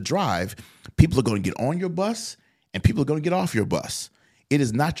the drive, people are going to get on your bus and people are going to get off your bus. It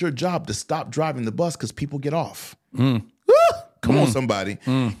is not your job to stop driving the bus because people get off. Come on, somebody.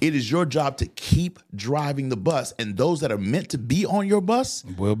 It is your job to keep driving the bus. And those that are meant to be on your bus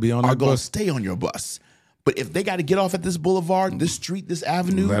will be on are the going to bus. stay on your bus. But if they got to get off at this boulevard, this street, this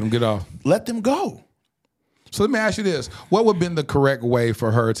avenue, Let them get off. Let them go. So let me ask you this. What would have been the correct way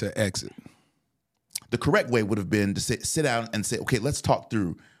for her to exit? The correct way would have been to sit down and say, okay, let's talk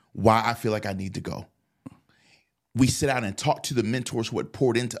through why I feel like I need to go. We sit down and talk to the mentors who had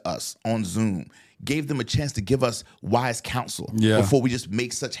poured into us on Zoom, gave them a chance to give us wise counsel before we just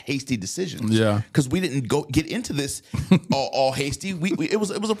make such hasty decisions. Yeah. Because we didn't get into this all hasty. It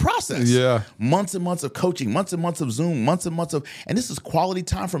was a process. Yeah. Months and months of coaching, months and months of Zoom, months and months of, and this is quality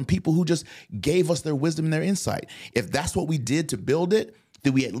time from people who just gave us their wisdom and their insight. If that's what we did to build it,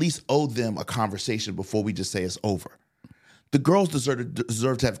 then we at least owe them a conversation before we just say it's over. The girls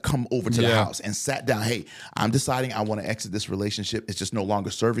deserve to have come over to the house and sat down. Hey, I'm deciding I want to exit this relationship. It's just no longer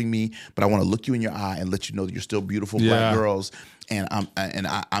serving me, but I want to look you in your eye and let you know that you're still beautiful black girls. And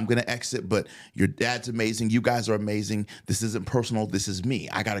I'm going to exit, but your dad's amazing. You guys are amazing. This isn't personal. This is me.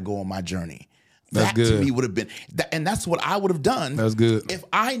 I got to go on my journey. That to me would have been, and that's what I would have done. That's good. If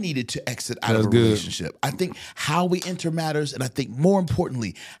I needed to exit out of a relationship. I think how we enter matters, and I think more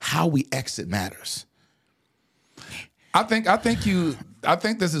importantly, how we exit matters. I think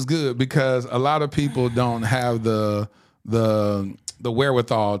this is good because a lot of people don't have the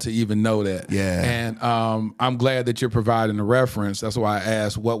wherewithal to even know that. Yeah. And I'm glad that you're providing the reference. That's why I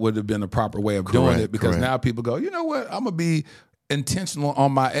asked what would have been the proper way of doing it, because now people go, you know what, I'm gonna be intentional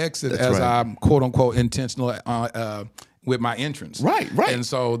on my exit I'm quote unquote intentional with my entrance. Right. And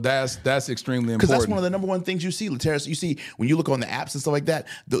so that's extremely important. Because that's one of the number one things you see, Laterra. You see when you look on the apps and stuff like that,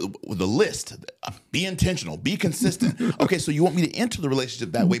 the list, be intentional, be consistent. Okay, so you want me to enter the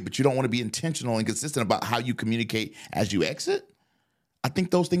relationship that way, but you don't want to be intentional and consistent about how you communicate as you exit? I think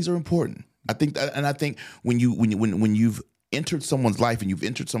those things are important. I think when you've entered someone's life and you've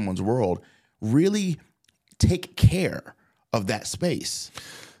entered someone's world, really take care of that space.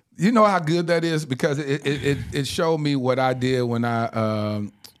 You know how good that is, because it showed me what I did when I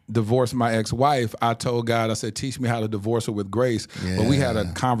divorced my ex-wife. I told God, I said, teach me how to divorce her with grace. Yeah. But we had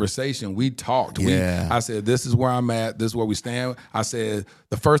a conversation. We talked. Yeah. I said, this is where I'm at. This is where we stand. I said,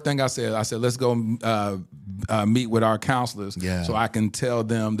 the first thing I said, let's go meet with our counselors so I can tell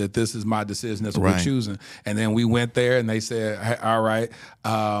them that this is my decision. That's what we're choosing. And then we went there and they said, hey, all right.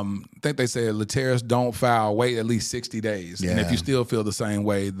 I think they said, Laterra, don't file. Wait at least 60 days. Yeah. And if you still feel the same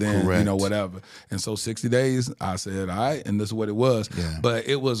way, then, whatever. And so 60 days, I said, all right. And this is what it was. Yeah. But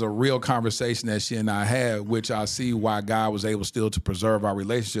it was a real conversation that she and I had, which I see why God was able still to preserve our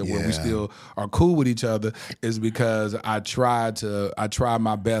relationship where we still are cool with each other, is because I tried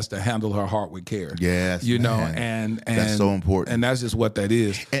my best to handle her heart with care. Yes, and that's so important. And that's just what that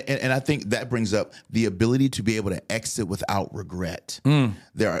is. And I think that brings up the ability to be able to exit without regret.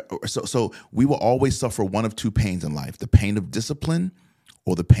 So we will always suffer one of two pains in life: the pain of discipline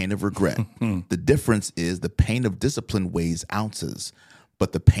or the pain of regret. The difference is the pain of discipline weighs ounces,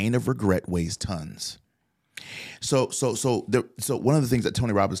 but the pain of regret weighs tons. So one of the things that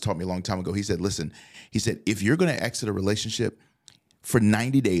Tony Robbins taught me a long time ago, he said, listen, if you're going to exit a relationship, for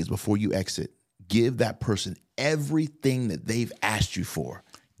 90 days before you exit, give that person everything that they've asked you for.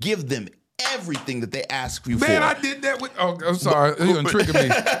 Give them everything that they ask you for. Man, I did that with. Oh, I'm sorry, you're gonna trigger me.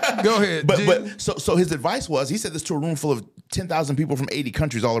 Go ahead. So his advice was, he said this to a room full of 10,000 people from 80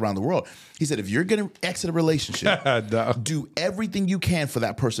 countries all around the world. He said, if you're going to exit a relationship, do everything you can for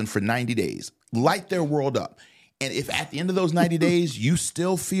that person for 90 days. Light their world up. And if at the end of those 90 days, you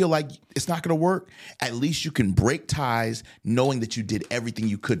still feel like it's not going to work, at least you can break ties knowing that you did everything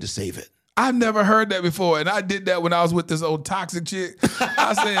you could to save it. I've never heard that before, and I did that when I was with this old toxic chick.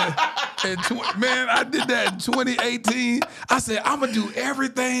 I said, I did that in 2018. I said, I'm gonna do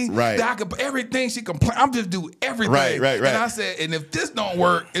everything that I could, everything she complained. I'm just do everything. Right. And I said, and if this don't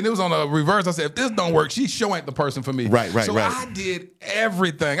work, and it was on a reverse. I said, if this don't work, she sure ain't the person for me. So I did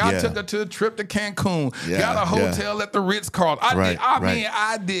everything. I took her to a trip to Cancun, got a hotel at the Ritz-Carlton.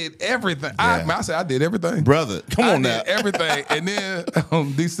 I did everything. I said, I did everything, brother. Come on now, everything. And then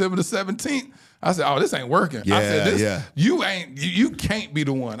on December the 17th. I said, oh, this ain't working. I said, you can't be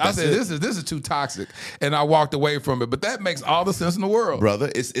the one. I said, this is too toxic, and I walked away from it. But that makes all the sense in the world, brother.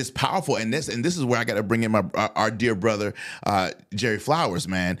 It's powerful, and this is where I got to bring in our dear brother Jerry Flowers,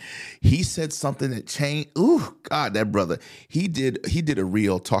 man. He said something that changed. Ooh, God, that brother. He did a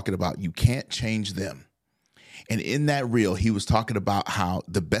reel talking about you can't change them. And in that reel, he was talking about how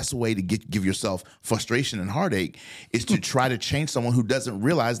the best way to give yourself frustration and heartache is to try to change someone who doesn't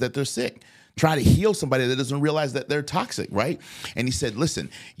realize that they're sick. Try to heal somebody that doesn't realize that they're toxic, right? And he said, listen,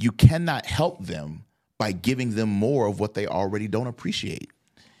 you cannot help them by giving them more of what they already don't appreciate.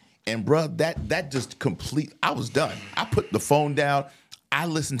 And bro, that just I was done. I put the phone down. I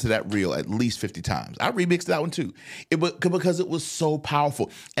listened to that reel at least 50 times. I remixed that one too, because it was so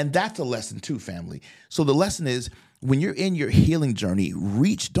powerful. And that's a lesson too, family. So the lesson is, when you're in your healing journey,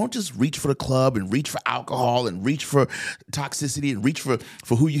 don't just reach for the club and reach for alcohol and reach for toxicity and reach for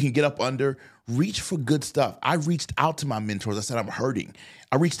who you can get up under. Reach for good stuff. I reached out to my mentors. I said, I'm hurting.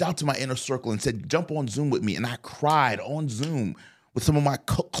 I reached out to my inner circle and said, jump on Zoom with me. And I cried on Zoom with some of my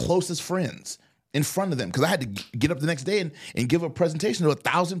closest friends in front of them, because I had to get up the next day and give a presentation to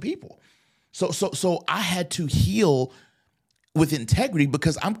 1,000 people. So I had to heal with integrity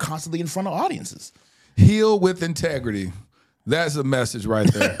because I'm constantly in front of audiences. Heal with integrity. That's a message right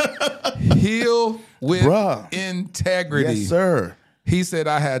there. Heal with integrity. Yes, sir. He said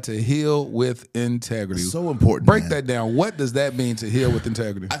I had to heal with integrity. So important. Break that down. What does that mean to heal with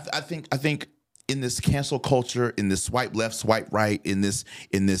integrity? I think in this cancel culture, in this swipe left, swipe right, in this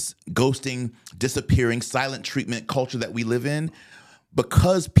ghosting, disappearing, silent treatment culture that we live in,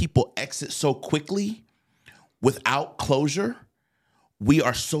 because people exit so quickly without closure, we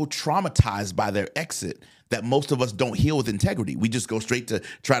are so traumatized by their exit that most of us don't heal with integrity. We just go straight to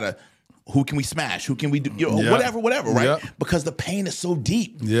try to, who can we smash? Who can we do? Whatever, right? Yep. Because the pain is so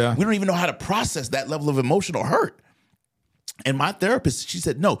deep. Yeah. We don't even know how to process that level of emotional hurt. And my therapist, she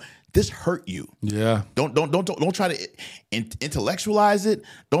said, no, this hurt you. Yeah. Don't try to intellectualize it.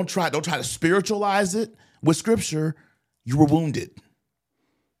 Don't try to spiritualize it with scripture. You were wounded.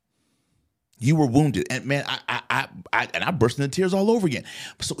 You were wounded. And man, I burst into tears all over again.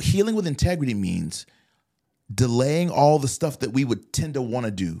 So healing with integrity means delaying all the stuff that we would tend to want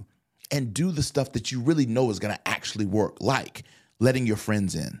to do and do the stuff that you really know is going to actually work, like letting your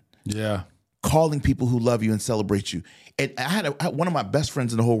friends in. Yeah. Calling people who love you and celebrate you. And I had one of my best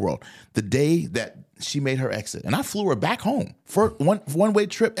friends in the whole world, the day that she made her exit, and I flew her back home for one-way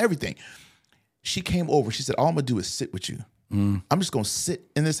trip, everything. She came over. She said, all I'm going to do is sit with you. I'm just going to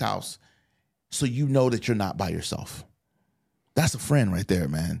sit in this house so you know that you're not by yourself. That's a friend right there,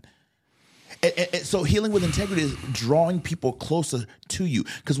 man. And so healing with integrity is drawing people closer to you,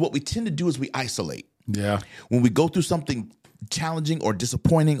 because what we tend to do is we isolate. Yeah. When we go through something challenging or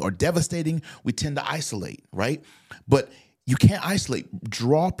disappointing or devastating, we tend to isolate, right? But you can't isolate.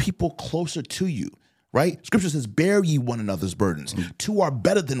 Draw people closer to you, right? Scripture says, bear ye one another's burdens. Two are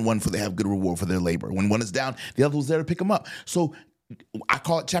better than one, for they have good reward for their labor. When one is down, the other was there to pick them up. So I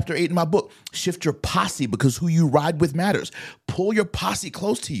call it chapter 8 in my book, shift your posse, because who you ride with matters. Pull your posse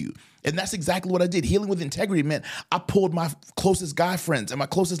close to you. And that's exactly what I did. Healing with integrity meant I pulled my closest guy friends and my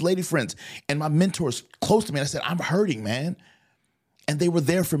closest lady friends and my mentors close to me. And I said, I'm hurting, man. And they were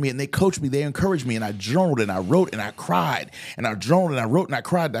there for me, and they coached me, they encouraged me, and I journaled and I wrote and I cried, and I journaled and I wrote and I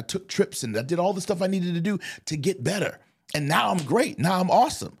cried, and I took trips and I did all the stuff I needed to do to get better. And now I'm great. Now I'm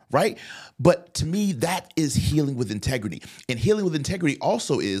awesome, right? But to me, that is healing with integrity. And healing with integrity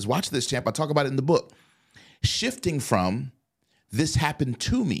also is, watch this, champ, I talk about it in the book, shifting from this happened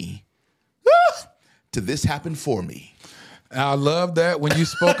to me to this happened for me. I love that when you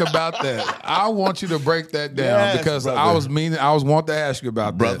spoke about that. I want you to break that down, yes, because brother. I was wanting to ask you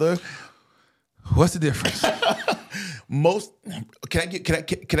about brother. that. What's the difference? Can I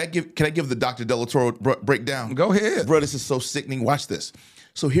give the Dr. Delatorro breakdown? Go ahead. Bro, this is so sickening. Watch this.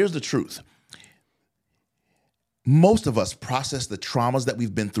 So here's the truth. Most of us process the traumas that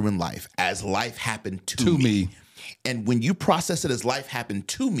we've been through in life as life happened to me. And when you process it as life happened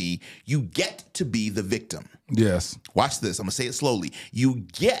to me, you get to be the victim. Yes. Watch this. I'm going to say it slowly. You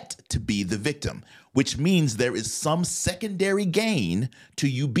get to be the victim, which means there is some secondary gain to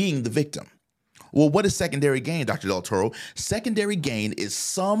you being the victim. Well, what is secondary gain, Dr. Delatorro? Secondary gain is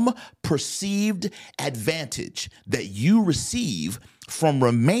some perceived advantage that you receive from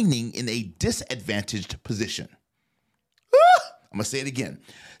remaining in a disadvantaged position. I'm going to say it again.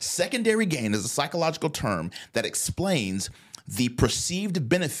 Secondary gain is a psychological term that explains the perceived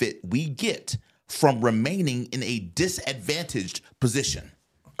benefit we get from remaining in a disadvantaged position.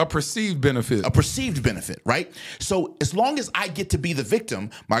 A perceived benefit. A perceived benefit, right? So as long as I get to be the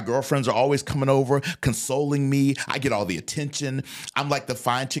victim, my girlfriends are always coming over, consoling me. I get all the attention. I'm like the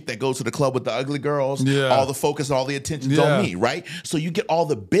fine chick that goes to the club with the ugly girls. Yeah. All the focus, all the attention's on me, right? So you get all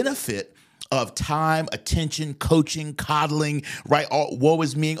the benefit of time, attention, coaching, coddling, right? All, woe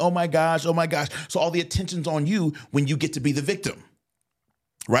is me, oh my gosh. So all the attention's on you when you get to be the victim.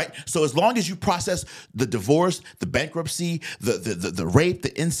 Right? So as long as you process the divorce, the bankruptcy, the rape,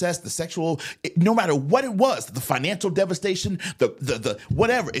 the incest, the sexual, no matter what it was, the financial devastation, the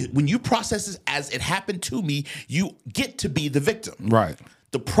whatever, when you process it as it happened to me, you get to be the victim. Right.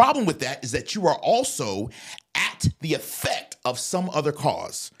 The problem with that is that you are also at the effect of some other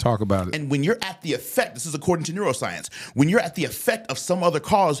cause. Talk about it. And when you're at the effect, this is according to neuroscience, when you're at the effect of some other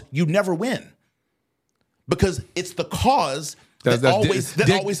cause, you never win. Because it's the cause They always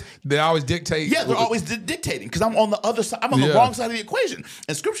dictate. Yeah, they're always dictating because I'm on the other side. I'm on the wrong side of the equation.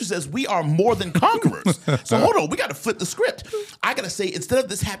 And Scripture says we are more than conquerors. So hold on, we got to flip the script. I got to say, instead of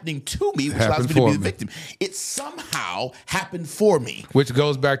this happening to me, which allows me to be the victim, it somehow happened for me. Which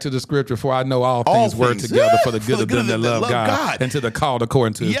goes back to the Scripture, for I know all things work together for the good of them that love God and to the called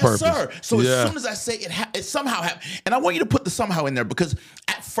according to his purpose. Yes, sir. So as soon as I say it somehow happened, and I want you to put the somehow in there because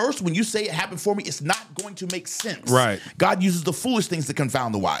at first when you say it happened for me, it's not going to make sense. Right. God uses the foolish things to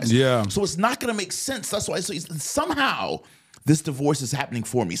confound the wise. Yeah. So it's not going to make sense. That's why somehow this divorce is happening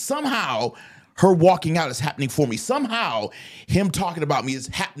for me. Somehow her walking out is happening for me. Somehow him talking about me is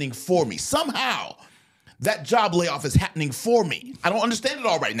happening for me. Somehow that job layoff is happening for me. I don't understand it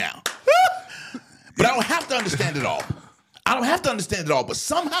all right now. But I don't have to understand it all. I don't have to understand it all. But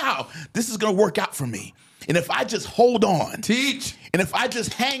somehow this is going to work out for me. And if I just hold on. Teach. And if I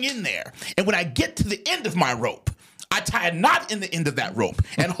just hang in there. And when I get to the end of my rope, I tie a knot in the end of that rope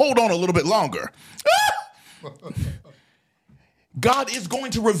and hold on a little bit longer. God is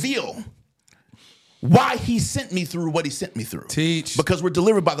going to reveal why he sent me through what he sent me through. Teach. Because we're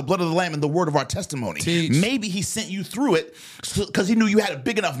delivered by the blood of the Lamb and the word of our testimony. Teach. Maybe he sent you through it because he knew you had a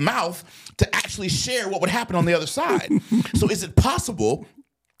big enough mouth to actually share what would happen on the other side. So is it possible,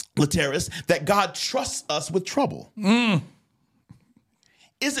 Lateris, that God trusts us with trouble?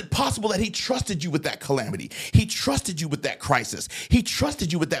 Is it possible that he trusted you with that calamity? He trusted you with that crisis. He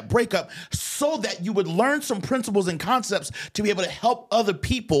trusted you with that breakup so that you would learn some principles and concepts to be able to help other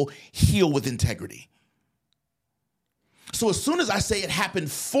people heal with integrity. So as soon as I say it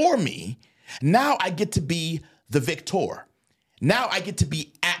happened for me, now I get to be the victor. Now I get to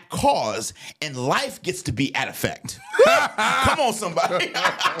be at cause and life gets to be at effect. Come on, somebody.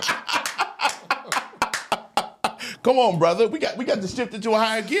 Come on, brother. We got to shift it to a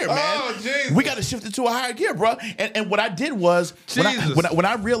higher gear, man. Oh, Jesus. We got to shift it to a higher gear, bro. And what I did was when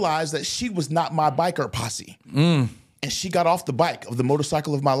I realized that she was not my biker posse, and she got off the bike of the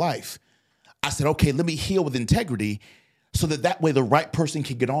motorcycle of my life, I said, okay, let me heal with integrity so that way the right person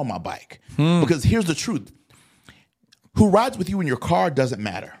can get on my bike. Because here's the truth. Who rides with you in your car doesn't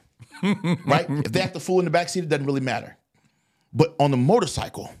matter, right? If they act the fool in the backseat, it doesn't really matter. But on the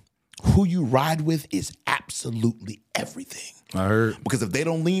motorcycle, who you ride with is absolutely everything. I heard. Because if they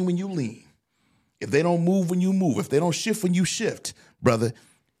don't lean when you lean, if they don't move when you move, if they don't shift when you shift, brother,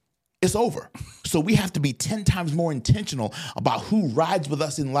 it's over. So we have to be 10 times more intentional about who rides with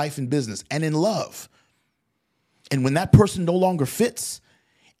us in life and business and in love. And when that person no longer fits,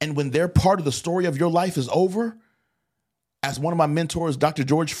 and when their part of the story of your life is over, as one of my mentors, Dr.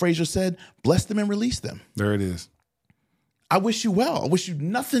 George Fraser, said, bless them and release them. There it is. I wish you well. I wish you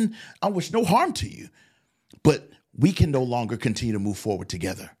nothing. I wish no harm to you. But we can no longer continue to move forward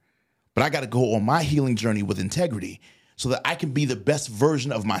together. But I got to go on my healing journey with integrity so that I can be the best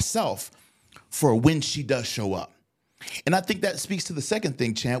version of myself for when she does show up. And I think that speaks to the second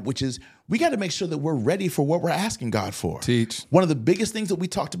thing, Champ, which is we got to make sure that we're ready for what we're asking God for. Teach. One of the biggest things that we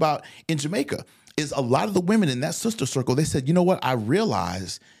talked about in Jamaica is a lot of the women in that sister circle, they said, you know what? I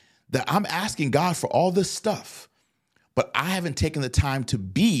realize that I'm asking God for all this stuff, but I haven't taken the time to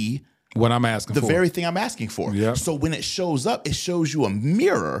be what I'm asking for. The very thing I'm asking for. Yep. So when it shows up, it shows you a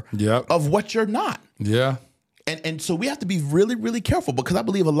mirror Yep. of what you're not. Yeah. And so we have to be really, really careful because I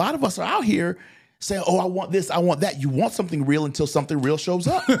believe a lot of us are out here saying, oh, I want this, I want that. You want something real until something real shows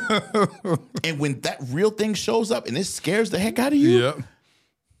up. And when that real thing shows up and it scares the heck out of you. Yep.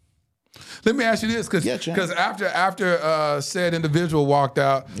 Let me ask you this, because after said individual walked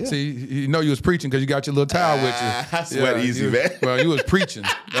out, see, you know you was preaching because you got your little towel with you. I sweat easy, man. Well, you was preaching.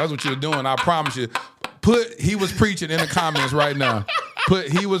 That's what you were doing. I promise you. Put he was preaching in the comments right now. Put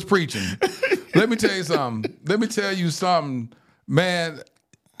he was preaching. Let me tell you something, man.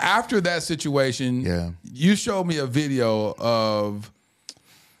 After that situation, you showed me a video of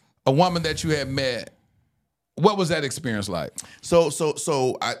a woman that you had met. What was that experience like?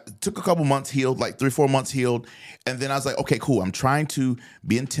 So I took a couple months healed, like 3-4 months healed. And then I was like, okay, cool. I'm trying to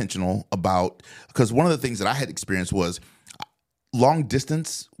be intentional about, because one of the things that I had experienced was long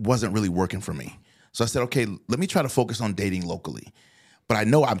distance wasn't really working for me. So I said, okay, let me try to focus on dating locally. But I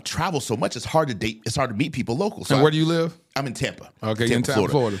know I've traveled so much, it's hard to date. It's hard to meet people local. So where do you live? I'm in Tampa. Okay, you're in Tampa,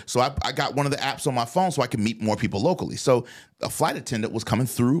 Florida. So I got one of the apps on my phone so I can meet more people locally. So a flight attendant was coming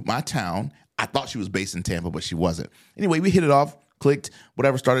through my town. I thought she was based in Tampa, but she wasn't. Anyway, we hit it off, clicked,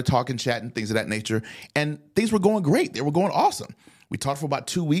 whatever, started talking, chatting, things of that nature. And things were going great. They were going awesome. We talked for about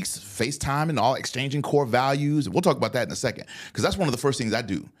 2 weeks, FaceTime and all, exchanging core values. We'll talk about that in a second, because that's one of the first things I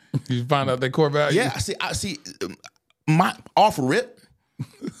do. You find out their core values? Yeah, I see my off rip,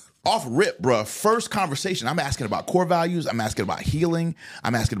 bro. First conversation, I'm asking about core values. I'm asking about healing.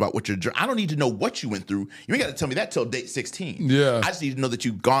 I'm asking about what I don't need to know what you went through. You ain't got to tell me that till date 16. Yeah. I just need to know that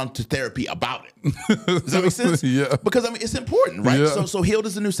you've gone to therapy about it. Does that make sense? Yeah. Because, I mean, it's important, right? Yeah. So healed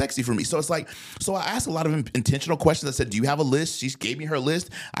is the new sexy for me. So it's like, so I asked a lot of intentional questions. I said, do you have a list? She gave me her list.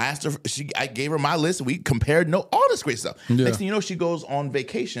 I asked her, I gave her my list. We compared all this great stuff. Yeah. Next thing you know, she goes on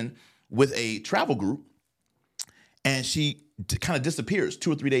vacation with a travel group, and she kind of disappears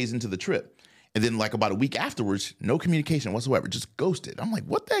 2 or 3 days into the trip. And then like about a week afterwards, no communication whatsoever, just ghosted. I'm like,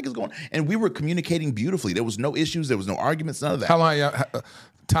 what the heck is going on? And we were communicating beautifully. There was no issues. There was no arguments, none of that. How long,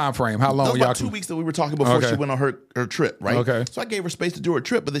 time frame? How long That were was y'all? about 2 weeks that we were talking before she went on her trip, right? Okay. So I gave her space to do her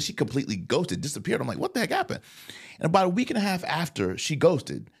trip, but then she completely ghosted, disappeared. I'm like, what the heck happened? And about a week and a half after she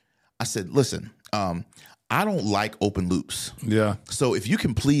ghosted, I said, listen, I don't like open loops. Yeah. So if you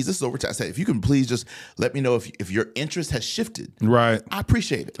can please, this is over time. I said, if you can please just let me know if your interest has shifted. Right. I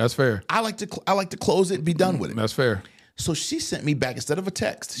appreciate it. That's fair. I like to close it and be done with it. That's fair. So she sent me back, instead of a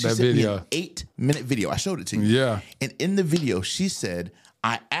text, she That sent video. me an 8-minute video. I showed it to you. Yeah. And in the video, she said,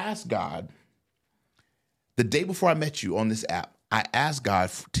 I asked God, the day before I met you on this app, I asked God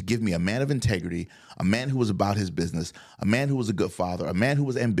to give me a man of integrity, a man who was about his business, a man who was a good father, a man who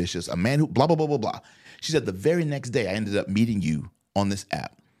was ambitious, a man who blah, blah, blah, blah, blah. She said the very next day I ended up meeting you on this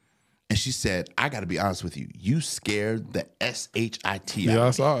app. And she said, I got to be honest with you. You scared the SHIT out of me. Yeah,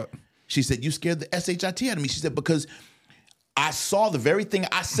 I saw it. She said, you scared the SHIT out of me. She said, because I saw the very thing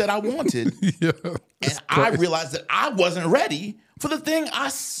I said I wanted. Yeah, and I realized that I wasn't ready for the thing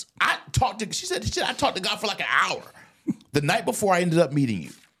I talked to. She said, I talked to God for like an hour the night before I ended up meeting you.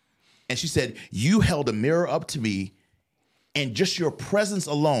 And she said, you held a mirror up to me, and just your presence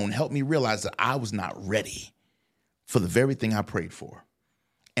alone helped me realize that I was not ready for the very thing I prayed for.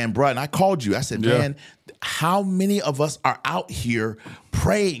 And bro, and I called you. I said, man, how many of us are out here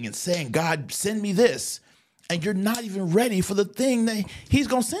praying and saying, God, send me this, and you're not even ready for the thing that he's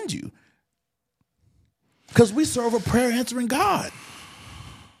going to send you? Because we serve a prayer answering God.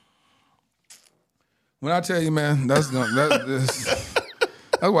 When I tell you, man, that's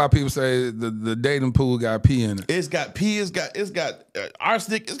why people say the dating pool got pee in it. It's got pee. It's got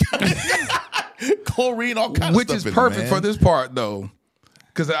arsenic. It's got chlorine. All kinds of stuff. Which is perfect for this part though,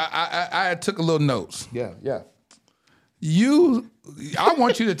 because I took a little notes. Yeah. I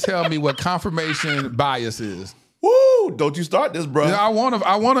want you to tell me what confirmation bias is. Woo! Don't you start this, bro. I want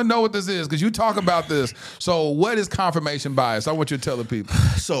to know what this is, because you talk about this. So what is confirmation bias? I want you to tell the people.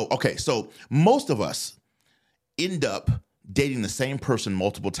 So most of us end up dating the same person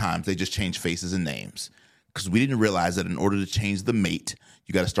multiple times. They just change faces and names, because we didn't realize that in order to change the mate,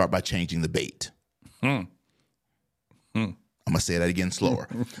 you got to start by changing the bait. I'm going to say that again slower.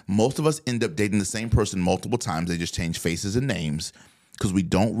 Most of us end up dating the same person multiple times. They just change faces and names, because we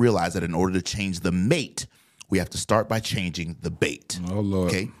don't realize that in order to change the mate, we have to start by changing the bait. Oh, Lord.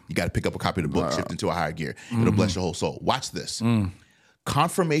 Okay? You got to pick up a copy of the book, Shift into a Higher Gear. It'll bless your whole soul. Watch this.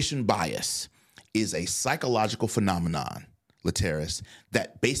 Confirmation bias is a psychological phenomenon, Lateris,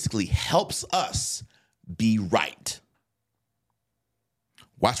 that basically helps us be right.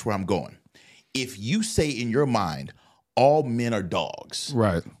 Watch where I'm going. If you say in your mind, all men are dogs,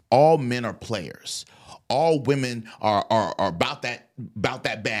 right? All men are players. All women are about that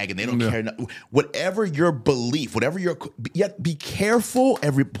bag, and they don't care. Whatever your belief, yet be careful.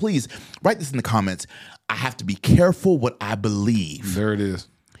 Please write this in the comments. I have to be careful what I believe. There it is.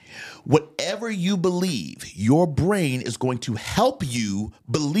 Whatever you believe, your brain is going to help you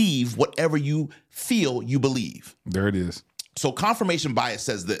believe whatever you feel you believe. There it is. So confirmation bias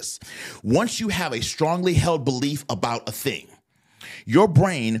says this: once you have a strongly held belief about a thing, your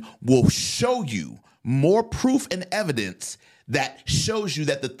brain will show you more proof and evidence that shows you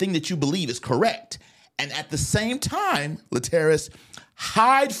that the thing that you believe is correct. And at the same time, Lateris,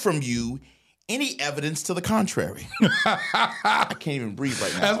 hide from you any evidence to the contrary. I can't even breathe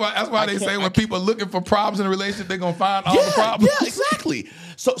right now. That's why they say when people are looking for problems in a relationship, they're gonna find all the problems. Yeah, exactly.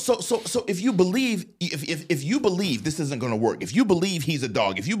 So if you believe if you believe this isn't gonna work, if you believe he's a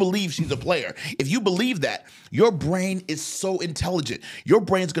dog, if you believe she's a player, if you believe that, your brain is so intelligent. Your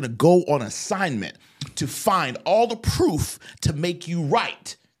brain's gonna go on assignment to find all the proof to make you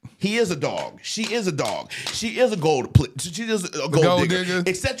right. He is a dog. She is a dog. She is a gold digger,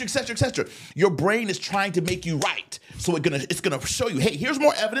 et cetera, et cetera, et cetera. Your brain is trying to make you right. So it's gonna show you, hey, here's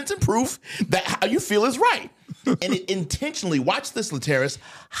more evidence and proof that how you feel is right. And it intentionally, watch this, Laterris,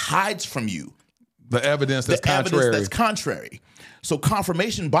 hides from you the evidence that's contrary. So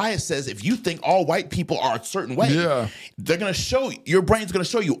confirmation bias says if you think all white people are a certain way, they're going to show you, your brain's going to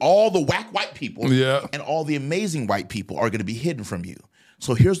show you all the whack white people, and all the amazing white people are going to be hidden from you.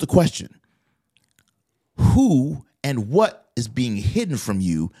 So here's the question. Who and what is being hidden from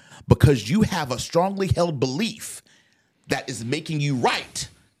you because you have a strongly held belief that is making you right,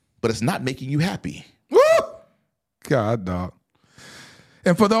 but it's not making you happy? Woo! God, dog.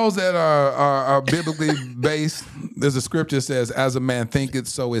 And for those that are biblically based, there's a scripture that says, as a man thinketh,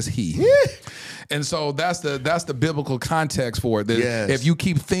 so is he. And so that's the biblical context for it. If you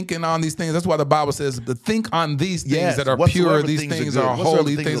keep thinking on these things, that's why the Bible says to think on these things that are pure, these things are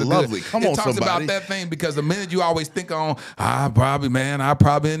holy, things are lovely. Come on, it talks about that thing because the minute you always think on, I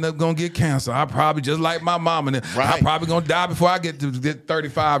probably end up gonna get cancer. I probably just like my mom, and I probably gonna die before I get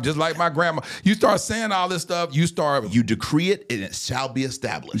 35, just like my grandma. You start saying all this stuff, you decree it, and it shall be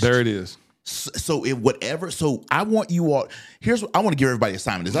established. There it is. So I want you all. I want to give everybody an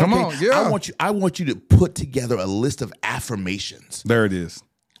assignment. Is that Come okay? on, yeah. I want you to put together a list of affirmations. There it is.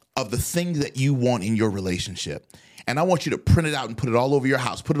 Of the things that you want in your relationship. And I want you to print it out and put it all over your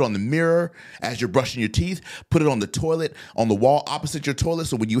house. Put it on the mirror as you're brushing your teeth. Put it on the toilet, on the wall opposite your toilet.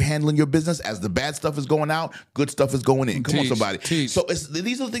 So when you're handling your business, as the bad stuff is going out, good stuff is going in. Come on, somebody. So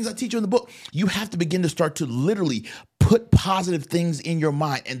these are the things I teach you in the book. You have to begin to start to literally put positive things in your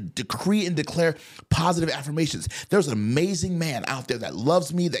mind and decree and declare positive affirmations. There's an amazing man out there that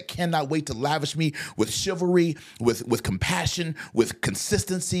loves me, that cannot wait to lavish me with chivalry, with compassion, with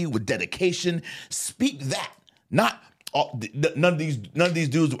consistency, with dedication. Speak that. Not none of these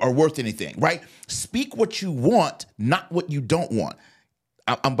dudes are worth anything, right? Speak what you want, not what you don't want.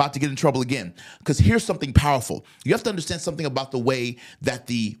 I'm about to get in trouble again because here's something powerful. You have to understand something about the way that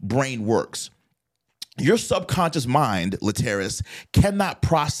the brain works. Your subconscious mind, Laterris, cannot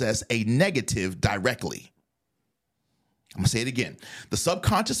process a negative directly. I'm going to say it again. The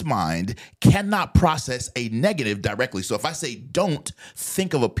subconscious mind cannot process a negative directly. So if I say, don't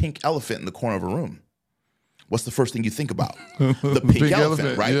think of a pink elephant in the corner of a room, what's the first thing you think about? The pink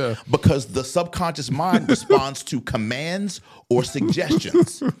elephant, right? Yeah. Because the subconscious mind responds to commands or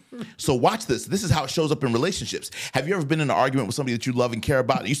suggestions. So watch this. This is how it shows up in relationships. Have you ever been in an argument with somebody that you love and care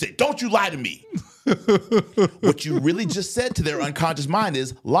about? And you say, don't you lie to me. What you really just said to their unconscious mind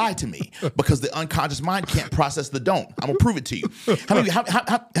is lie to me, because the unconscious mind can't process the don't. I'm going to prove it to you.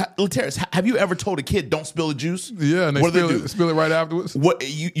 Laterris, have you ever told a kid, don't spill the juice? Yeah, and they spill it right afterwards. What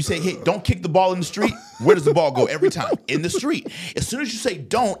you say, hey, don't kick the ball in the street. Where does the ball go every time? In the street. As soon as you say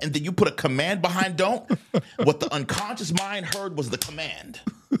don't and then you put a command behind don't, what the unconscious mind heard was the command.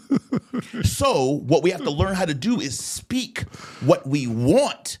 So what we have to learn how to do is speak what we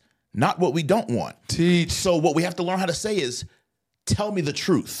want, not what we don't want. Teach. So what we have to learn how to say is, tell me the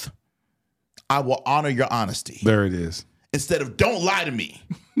truth. I will honor your honesty. There it is. Instead of don't lie to me,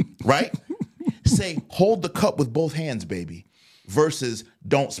 right? Say, hold the cup with both hands, baby, versus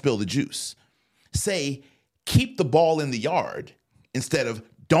don't spill the juice. Say, keep the ball in the yard instead of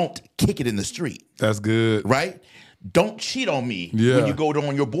don't kick it in the street. That's good. Right? Don't cheat on me when you go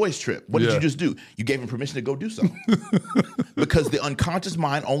on your boys' trip. What did you just do? You gave him permission to go do something. Because the unconscious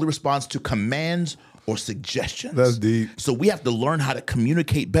mind only responds to commands or suggestions. That's deep. So we have to learn how to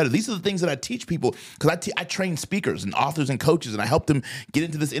communicate better. These are the things that I teach people, because I train speakers and authors and coaches, and I help them get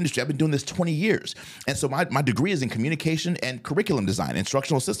into this industry. I've been doing this 20 years. And so my degree is in communication and curriculum design,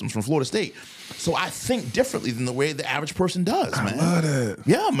 instructional systems from Florida State. So I think differently than the way the average person does, man. I love it.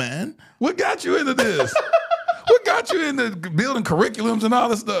 Yeah, man. What got you into this? What got you into building curriculums and all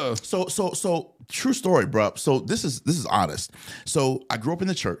this stuff? So true story, bro. So this is honest. So I grew up in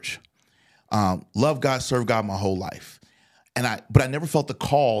the church. Love God, serve God my whole life. But I never felt the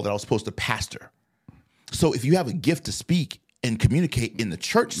call that I was supposed to pastor. So if you have a gift to speak and communicate in the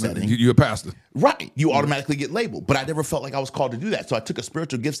church setting, you're a pastor. Right. You automatically get labeled. But I never felt like I was called to do that. So I took a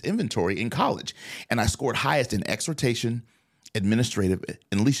spiritual gifts inventory in college, and I scored highest in exhortation, administrative,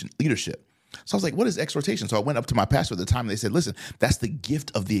 and leadership. So I was like, what is exhortation? So I went up to my pastor at the time, and they said, listen, that's the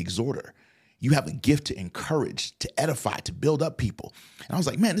gift of the exhorter. You have a gift to encourage, to edify, to build up people. And I was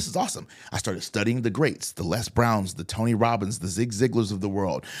like, man, this is awesome. I started studying the greats, the Les Browns, the Tony Robbins, the Zig Ziglars of the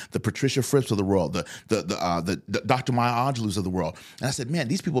world, the Patricia Fripps of the world, the Dr. Maya Angelou's of the world. And I said, man,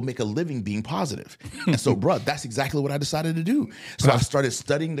 these people make a living being positive. And so, bro, that's exactly what I decided to do. So I started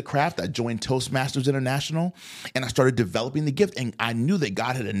studying the craft. I joined Toastmasters International, and I started developing the gift. And I knew that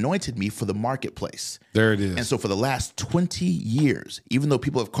God had anointed me for the marketplace. There it is. And so for the last 20 years, even though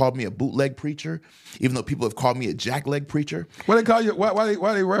people have called me a bootleg preacher, even though people have called me a jackleg preacher. Why they call you?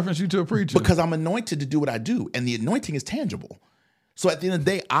 Why they reference you to a preacher? Because I'm anointed to do what I do, and the anointing is tangible. So at the end of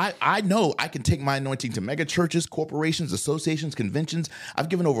the day, I know I can take my anointing to mega churches, corporations, associations, conventions. I've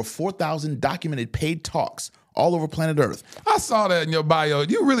given over 4,000 documented paid talks all over planet Earth. I saw that in your bio.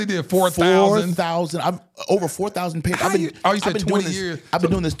 You really did 4,000? 4,000. I've over 4,000 paid. You said 20 years. I've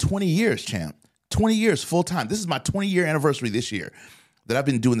been doing this 20 years, champ. 20 years full time. This is my 20-year anniversary this year that I've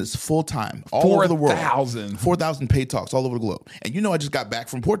been doing this full time all over the world. 4,000 paid talks all over the globe. And you know I just got back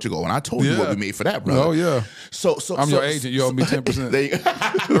from Portugal, and I told you what we made for that, brother. Oh yeah. So I'm your agent. You owe me 10%. There you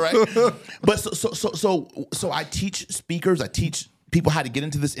go. Right. But so I teach speakers. I teach people how to get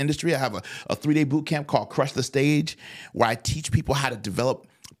into this industry. I have a 3-day boot camp called Crush the Stage, where I teach people how to develop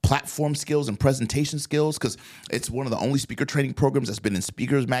platform skills and presentation skills, because it's one of the only speaker training programs that's been in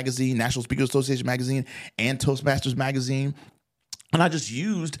Speakers Magazine, National Speakers Association Magazine, and Toastmasters Magazine. And I just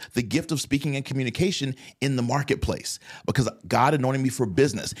used the gift of speaking and communication in the marketplace because God anointed me for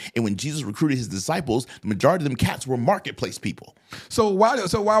business. And when Jesus recruited his disciples, the majority of them cats were marketplace people. So what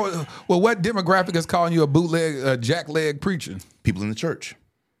demographic is calling you a bootleg, jackleg preacher? People in the church.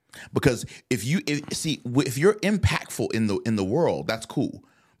 Because if you're impactful in the world, that's cool.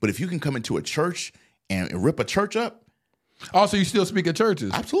 But if you can come into a church and rip a church up. Also, you still speak at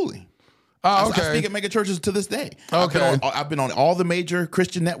churches? Absolutely. Oh, okay. I speak at mega churches to this day. Okay. I've been on all the major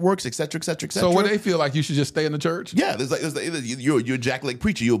Christian networks, et cetera, et cetera, et cetera. So what they feel like you should just stay in the church? Yeah, you're a jackleg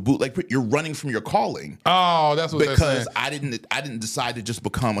preacher, you're a bootleg preacher, you're running from your calling. Oh, that's what they're saying. Because I didn't decide to just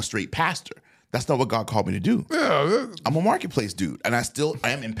become a straight pastor. That's not what God called me to do. Yeah, I'm a marketplace dude, and I am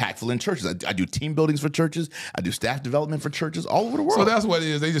impactful in churches. I do team buildings for churches. I do staff development for churches all over the world. So that's what it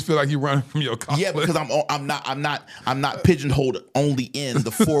is. They just feel like you're running from your calling. Yeah, because I'm not pigeonholed only in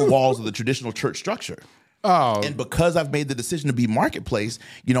the four walls of the traditional church structure. Oh, and because I've made the decision to be marketplace,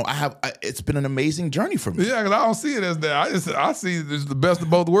 it's been an amazing journey for me. Yeah, because I don't see it as that. I see it's the best of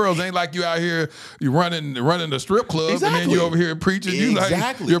both worlds. It ain't like you out here, you running the strip club, exactly. And then you over here preaching.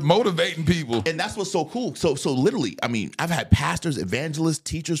 Exactly. You're motivating people, and that's what's so cool. So literally, I mean, I've had pastors, evangelists,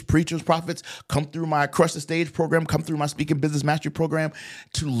 teachers, preachers, prophets come through my Crush the Stage program, come through my Speaking Business Mastery program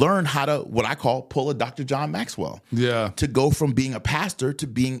to learn how to what I call pull a Dr. John Maxwell. Yeah, to go from being a pastor to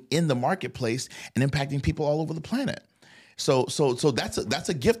being in the marketplace and impacting people all over the planet. So that's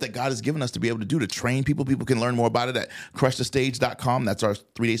a gift that God has given us to be able to do, to train people. People can learn more about it at crushthestage.com. That's our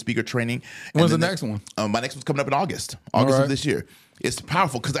 3-day speaker training. When's the next one? My next one's coming up in August of this year. It's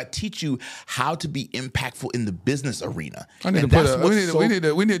powerful because I teach you how to be impactful in the business arena. We need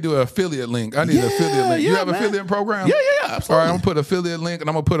to do an affiliate link. I need an affiliate link. You have an affiliate program? Yeah, absolutely. All right, I'm gonna put affiliate link and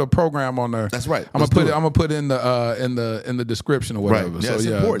I'm gonna put a program on there. That's right. I'm gonna put in the description or whatever. Right. Yeah, it's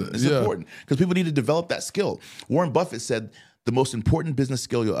important. It's important because people need to develop that skill. Warren Buffett said the most important business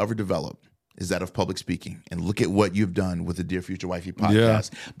skill you'll ever develop is that of public speaking. And look at what you've done with the Dear Future Wifey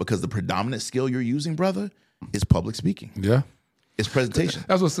podcast, because the predominant skill you're using, brother, is public speaking. Yeah. It's presentation.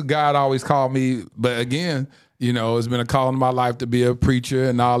 That's what God always called me. But again, it's been a call in my life to be a preacher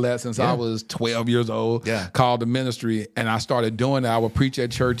and all that since I was 12 years old. Yeah. Called to ministry. And I started doing that. I would preach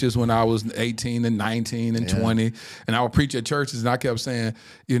at churches when I was 18 and 19 and 20. And I would preach at churches. And I kept saying,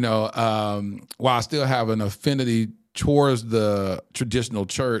 while I still have an affinity towards the traditional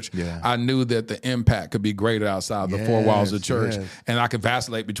church, I knew that the impact could be greater outside the four walls of church, and I could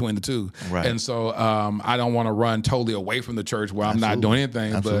vacillate between the two. Right. And so I don't want to run totally away from the church where I'm not doing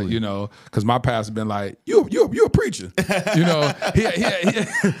anything. Absolutely. But because my pastor been like, you a preacher.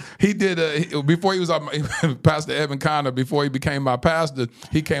 He did before he was Pastor Evan Conner. Before he became my pastor,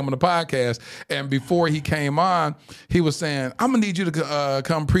 he came on the podcast, and before he came on, he was saying, "I'm gonna need you to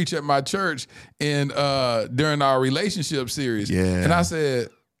come preach at my church during our relationship series." Yeah. And I said,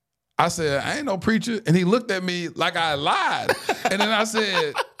 I ain't no preacher. And he looked at me like I lied. And then I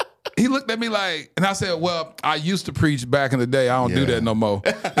said, he looked at me like, and I said, well, I used to preach back in the day. I don't do that no more.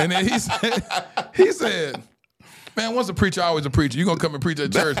 And then he said, man, once a preacher, always a preacher. You're going to come and preach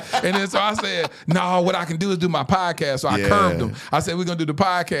at church. And then so I said, no, what I can do is do my podcast. So I curved him. I said, we're going to do the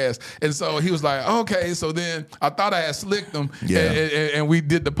podcast. And so he was like, okay. So then I thought I had slicked him. And we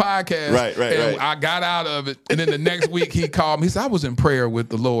did the podcast. Right. I got out of it. And then the next week he called me. He said, I was in prayer with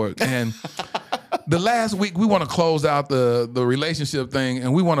the Lord. And the last week we want to close out the relationship thing,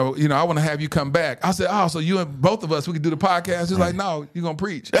 and we want to, I want to have you come back. I said, oh, so you and both of us, we could do the podcast? He's like, no, you're going to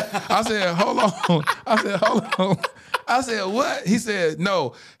preach. I said, hold on. I said, what? He said,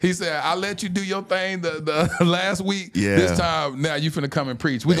 no. He said, I let you do your thing the last week. Yeah. This time, now you finna come and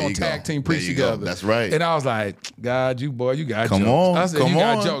preach. We're going to tag team preach together. That's right. And I was like, God, you got come jokes. On, I said, come you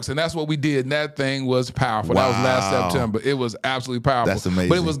got on. jokes. And that's what we did. And that thing was powerful. Wow. That was last September. It was absolutely powerful. That's amazing.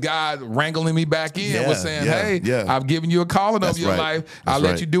 But it was God wrangling me back in, was saying, hey, I've given you a calling of your life. I'll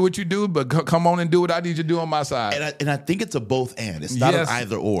let you do what you do, but come on and do what I need you to do on my side. And I think it's a both and. It's not an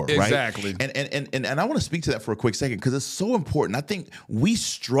either or, right? Exactly. And I want to speak to that for a quick second because it's so important. I think we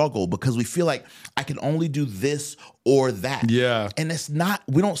struggle because we feel like I can only do this or that. Yeah. And it's not,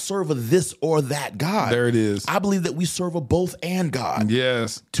 we don't serve a this or that God. There it is. I believe that we serve a both and God.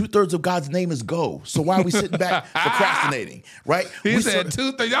 Yes. 2/3 of God's name is go. So why are we sitting back procrastinating, right? He said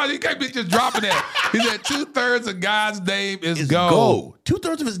 2/3. Y'all, you can't be just dropping that. He said 2/3 of God's name is go.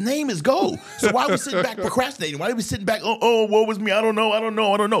 2/3 of his name is go. So why are we sitting back procrastinating? Why are we sitting back, woe is me, I don't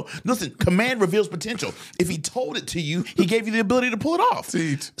know. Listen, command reveals potential. If he told it to you, he gave you the ability to pull it off.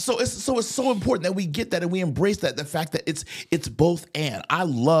 Teach. So it's so important that we get that and we embrace that, the fact that it's both and. I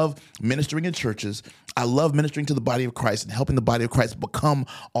love ministering in churches. I love ministering to the body of Christ and helping the body of Christ become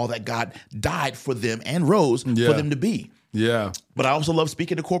all that God died for them and rose for them to be. Yeah. But I also love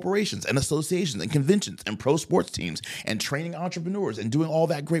speaking to corporations and associations and conventions and pro sports teams and training entrepreneurs and doing all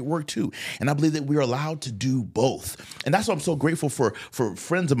that great work too. And I believe that we're allowed to do both. And that's why I'm so grateful for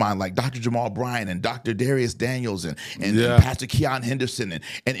friends of mine like Dr. Jamal Bryan and Dr. Darius Daniels and Pastor Keon Henderson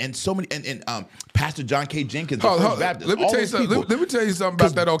and so many and Pastor John K. Jenkins. Baptist, let me tell you something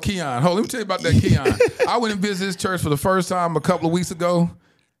about that old Keon. Let me tell you about that Keon. I went and visited his church for the first time a couple of weeks ago.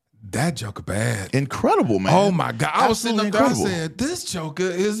 That joker bad. Incredible, man. Oh, my God. I was sitting up there, I incredible. said, this joker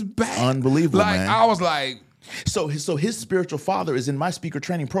is bad. Unbelievable, man. I was like... So his spiritual father is in my speaker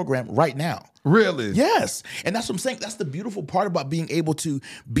training program right now. Really? Yes. And that's what I'm saying. That's the beautiful part about being able to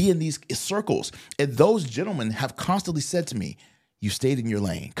be in these circles. And those gentlemen have constantly said to me, you stayed in your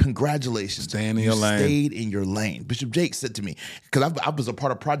lane. Congratulations. Staying in your lane. You stayed in your lane. Bishop Jake said to me, because I was a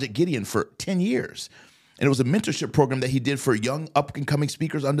part of Project Gideon for 10 years. And it was a mentorship program that he did for young up-and-coming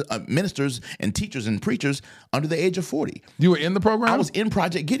speakers, under ministers and teachers and preachers under the age of 40. You were in the program? I was in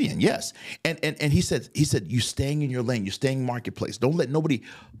Project Gideon, yes. And he said, you staying in your lane, you're staying marketplace. Don't let nobody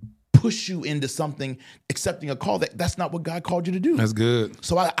push you into something, accepting a call that's not what God called you to do. That's good.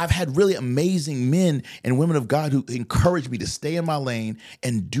 So I've had really amazing men and women of God who encourage me to stay in my lane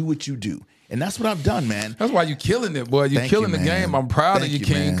and do what you do. And that's what I've done, man. That's why you're killing it, boy. You're killing the game. I'm proud of you,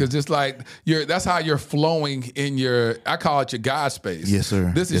 King, because it's like that's how you're flowing in your, I call it your God space. Yes,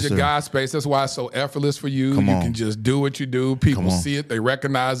 sir. This is your God space. That's why it's so effortless for you. You can just do what you do. People see it. They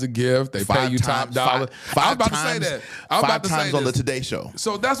recognize the gift. They pay you top dollar. I was about to say that. Five times on the Today Show.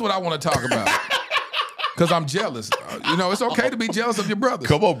 So that's what I want to talk about. Because I'm jealous. It's okay to be jealous of your brothers.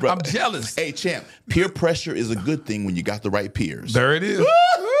 Come on, brother. I'm jealous. Hey, champ, peer pressure is a good thing when you got the right peers. There it is.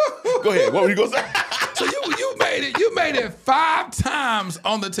 Go ahead. What were you going to say? So you made it 5 times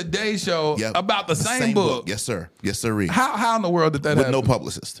on the Today Show about the same book. Yes, sir. Yes, sir. How in the world did that happen? With no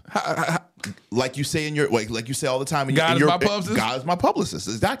publicist. Like you say like you say all the time. God is my publicist? God is my publicist,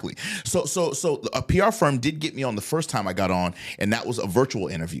 exactly. So a PR firm did get me on the first time I got on, and that was a virtual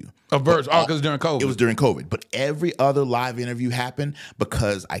interview. Because during COVID. It was during COVID. But every other live interview happened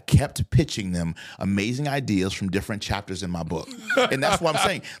because I kept pitching them amazing ideas from different chapters in my book. And that's what I'm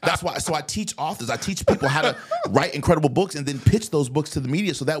saying. That's why. So I teach authors. I teach people how to write incredible books and then pitch those books to the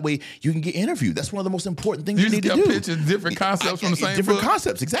media so that way you can get interviewed. That's one of the most important things you need to do. You just kept pitching different concepts from the same different book?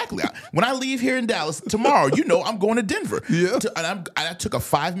 Concepts, exactly. When I leave here in Dallas tomorrow, I'm going to Denver. Yeah. I took a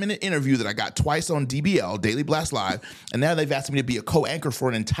 5-minute interview that I got twice on DBL, Daily Blast Live, and now they've asked me to be a co-anchor for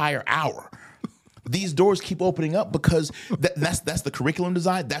an entire hour. These doors keep opening up because that's the curriculum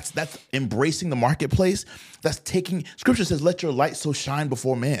design. That's embracing the marketplace. That's taking, Scripture says, let your light so shine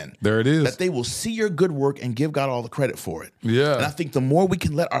before men. There it is. That they will see your good work and give God all the credit for it. Yeah. And I think the more we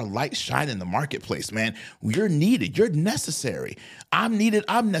can let our light shine in the marketplace, man, you're needed. You're necessary. I'm needed.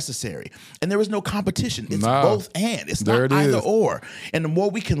 I'm necessary. And there is no competition. It's both and. It's not either or. And the more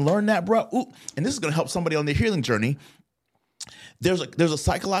we can learn that, bro, and this is going to help somebody on their healing journey. There's a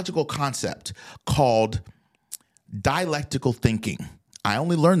psychological concept called dialectical thinking. I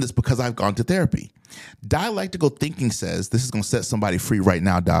only learned this because I've gone to therapy. Dialectical thinking says, this is going to set somebody free right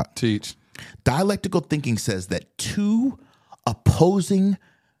now, Doc. Teach. Dialectical thinking says that 2 opposing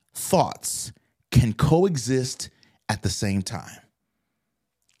thoughts can coexist at the same time.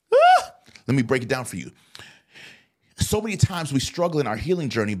 Let me break it down for you. so many times we struggle in our healing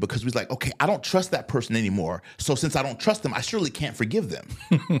journey because we're like, okay, I don't trust that person anymore. So since I don't trust them, I surely can't forgive them.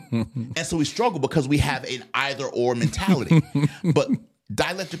 And so we struggle because we have an either or mentality. But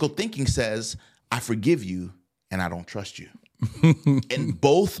dialectical thinking says, I forgive you and I don't trust you. And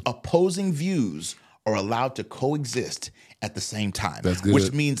both opposing views are allowed to coexist at the same time. That's good.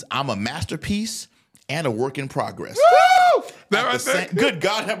 Which means I'm a masterpiece and a work in progress. Woo! Good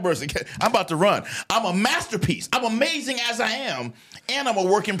God have mercy. I'm about to run. I'm a masterpiece. I'm amazing as I am, and I'm a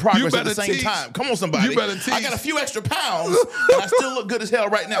work in progress at the same time. Come on, somebody. You better teach. I got a few extra pounds, and I still look good as hell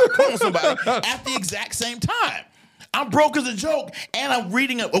right now. Come on, somebody. At the exact same time. I'm broke as a joke, and I'm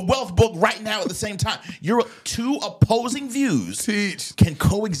reading a wealth book right now at the same time. Your two opposing views can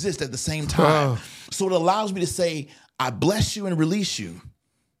coexist at the same time. So it allows me to say, I bless you and release you,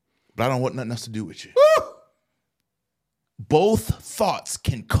 but I don't want nothing else to do with you. Both thoughts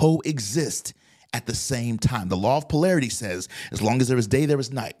can coexist at the same time. The law of polarity says, as long as there is day, there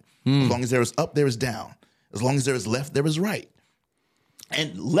is night. As long as there is up, there is down. As long as there is left, there is right.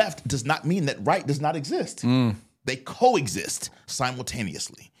 And left does not mean that right does not exist. They coexist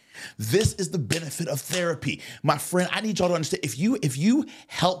simultaneously. This is the benefit of therapy. My friend, I need y'all to understand, if you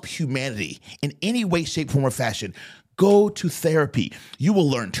help humanity in any way, shape, form, or fashion, go to therapy. You will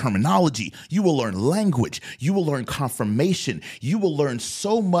learn terminology. You will learn language. You will learn confirmation. You will learn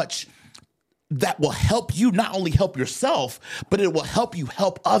so much that will help you not only help yourself, but it will help you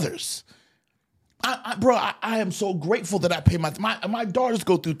help others. I am so grateful that I pay my daughters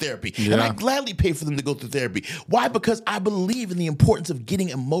go through therapy. Yeah. And I gladly pay for them to go through therapy. Why? Because I believe in the importance of getting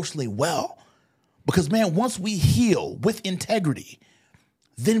emotionally well. Because, man, once we heal with integrity,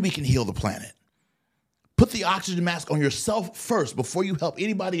 then we can heal the planet. Put the oxygen mask on yourself first before you help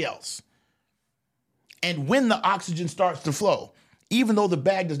anybody else. And when the oxygen starts to flow, even though the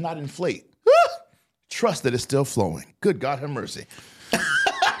bag does not inflate, trust that it's still flowing. Good God have mercy.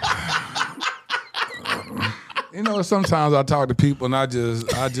 You know, sometimes I talk to people and I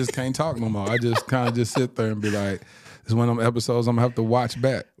just can't talk no more. I just kind of just sit there and be like, it's one of them episodes I'm gonna have to watch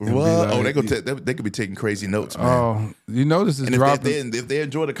back. Well, they could be taking crazy notes, man. Oh, you know this is and dropping. if they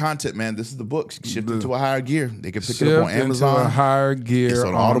enjoy the content, man, this is the book. Shift into a higher gear. They can pick it up on Amazon. Into a higher gear it's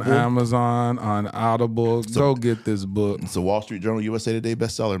on Amazon, on Audible. Go get this book. It's a Wall Street Journal USA Today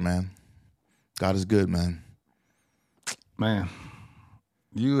bestseller, man. God is good, man. Man,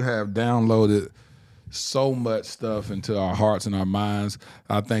 you have downloaded so much stuff into our hearts and our minds.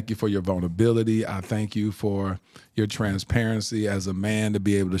 I thank you for your vulnerability. I thank you for your transparency as a man to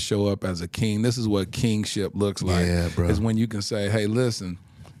be able to show up as a king. This is what kingship looks like. Yeah, bro. Is when you can say, hey, listen,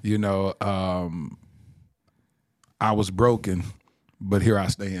 you know, I was broken, but here I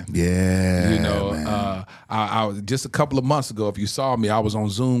stand. Yeah, you know, I was just a couple of months ago. If you saw me, I was on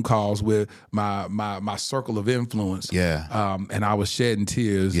Zoom calls with my circle of influence. Yeah, and I was shedding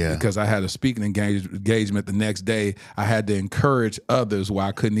tears because I had a speaking engagement the next day. I had to encourage others while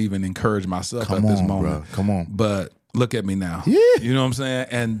I couldn't even encourage myself at this moment. Bro. Come on, but look at me now. Yeah. You know what I'm saying?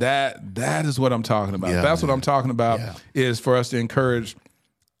 And that is what I'm talking about. Yeah, That's what I'm talking about. Is for us to encourage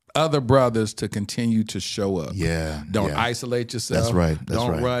other brothers to continue to show up. Don't isolate yourself. That's right.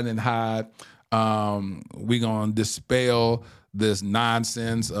 Don't run and hide. We're going to dispel this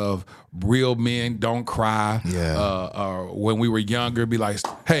nonsense of real men don't cry. When we were younger, be like,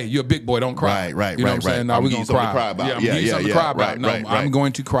 hey, you're a big boy, don't cry. Right. You know what I'm saying? No, we're going to cry. About. I'm going to something to cry about. No, I'm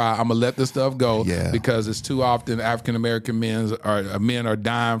going to cry. I'm going to let this stuff go because it's too often African-American men are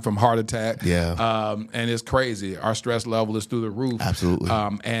dying from heart attack. And it's crazy. Our stress level is through the roof. Absolutely.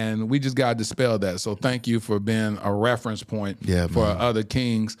 And we just got to dispel that. So thank you for being a reference point for other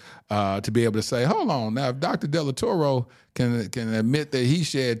kings to be able to say, hold on, now if Dr. Delatorro can admit that he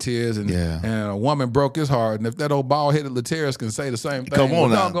shed tears and a woman broke his heart, and if that old bald-headed Lateris can say the same thing, come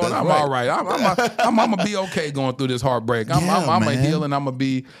on, I'm all right. I'm gonna be okay going through this heartbreak. I'm a heal, and I'm gonna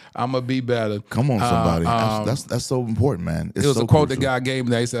be better. Come on, somebody. That's so important, man. It was a quote that God gave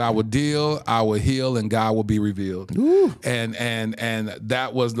me. He said, "I will deal, I will heal, and God will be revealed." Ooh. And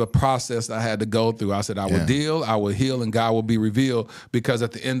that was the process I had to go through. I said, "I will deal, I will heal, and God will be revealed." Because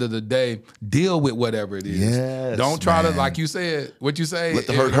at the end of the day, deal with whatever it is. Yes, don't try to, like you said, what you say. Let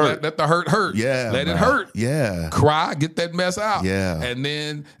the hurt hurt. Let the hurt hurt. Yeah, let it hurt. Yeah. Cry, get that mess out. Yeah. And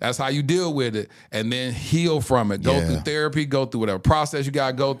then that's how you deal with it. And then heal from it. Go through therapy. Go through whatever process you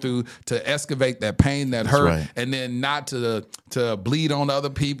gotta go through to excavate that pain, that hurt, and then not to bleed on other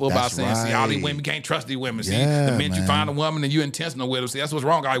people by saying, "See, all these women, you can't trust these women." See, the minute you find a woman and you intentional with them, see, that's what's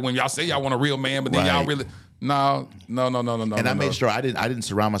wrong. All right, when y'all say y'all want a real man, but then y'all really. No. And I made sure I didn't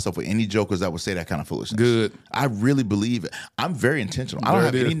surround myself with any jokers that would say that kind of foolishness. Good. I really believe it. I'm very intentional. I don't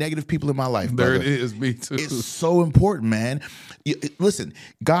have any negative people in my life. There brother. it is. Me too. It's so important, man. Listen,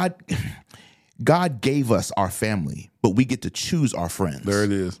 God gave us our family, but we get to choose our friends. There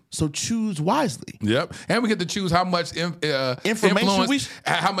it is. So choose wisely. Yep, and we get to choose how much information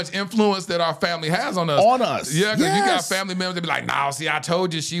how much influence that our family has on us. Yeah, because you got family members that be like, "No, see, I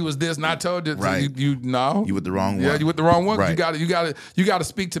told you she was this, and I told you." Right. You with the wrong one. Yeah, you with the wrong one. Right. You got to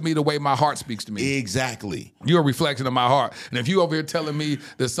speak to me the way my heart speaks to me. Exactly. You're a reflection of my heart, and if you over here telling me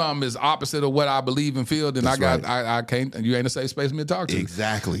that something is opposite of what I believe and feel, then I can't. And you ain't a safe space for me to talk to.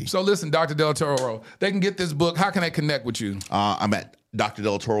 Exactly. So listen, Dr. Delatorro, they can get this book. How can they connect with you? I'm at Dr.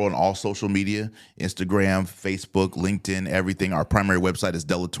 Delatorro on all social media, Instagram, Facebook, LinkedIn, everything. Our primary website is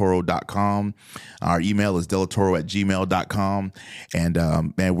delatorro.com. Our email is delatorro@gmail.com. And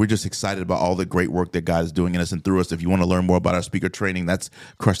man, we're just excited about all the great work that God is doing in us and through us. If you want to learn more about our speaker training, that's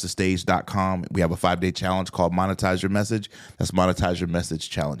crushthestage.com. We have a 5-day challenge called Monetize Your Message. That's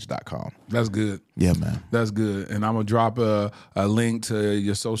monetizeyourmessagechallenge.com. That's good. Yeah, man. That's good. And I'm going to drop a link to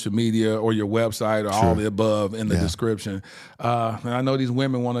your social media or your website or all the above in the description. And I know these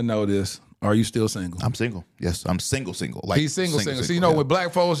women want to know this. Are you still single? I'm single. Yes, I'm single. Like he's single. So, you know, with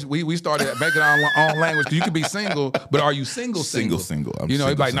black folks, we started making our own language. You can be single, but are you single? Single. You know,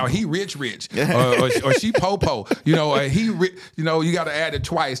 it's like, no, he rich, or she po. You know, you know, you got to add it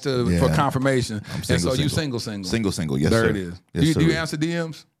twice for confirmation. I'm single. And so you single. Single. Yes, there sir. it is. Yes, do you answer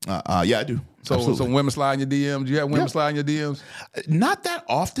DMs? Yeah, I do. So women slide in your DMs. Do you have women slide in your DMs? Not that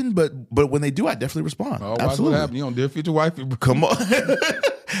often, but when they do, I definitely respond. Oh, absolutely. What happened? You on Dear Future Wifey? Come on.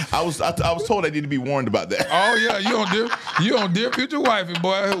 I was told I need to be warned about that. Oh yeah, you on Dear Future Wifey,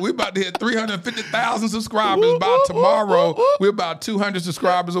 boy. We about to hit 350,000 subscribers by tomorrow. We're about 200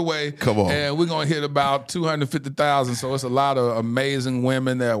 subscribers away. Come on, and we're gonna hit about 250,000. So it's a lot of amazing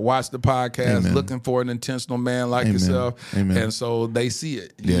women that watch the podcast, looking for an intentional man like yourself. Amen. And so they see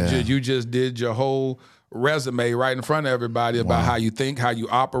it. Yeah. You just did your whole resume right in front of everybody about how you think, how you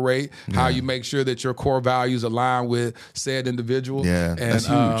operate, how you make sure that your core values align with said individual. Yeah, and, that's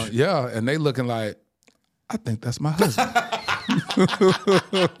huge. And they looking like, I think that's my husband.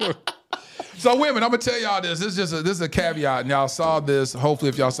 So women, I'm gonna tell y'all this. This is a caveat, and y'all saw this. Hopefully,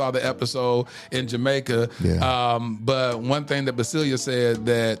 if y'all saw the episode in Jamaica. Yeah. But one thing that Basilia said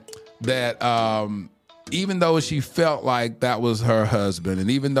that even though she felt like that was her husband,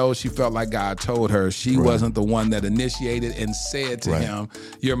 and even though she felt like God told her, she wasn't the one that initiated and said to him,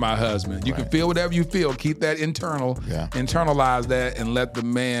 "You're my husband." You can feel whatever you feel. Keep that internal. Yeah. Internalize that and let the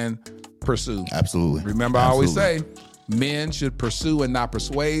man pursue. Absolutely. Remember, I always say, men should pursue and not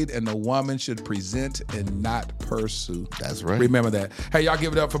persuade, and the woman should present and not pursue. That's right. Remember that. Hey, y'all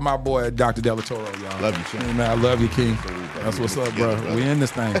give it up for my boy, Dr. Delatorro, y'all. Love you, King. Man, I love you, King. That's what's up, bro. We in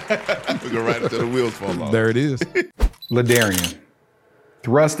this thing. We go right until the wheels fall off. There it is. Ladarian,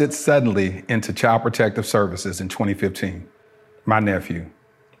 thrusted suddenly into Child Protective Services in 2015. My nephew,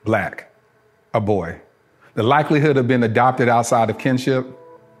 black, a boy. The likelihood of being adopted outside of kinship,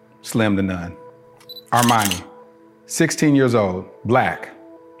 slim to none. Armani, 16 years old, black,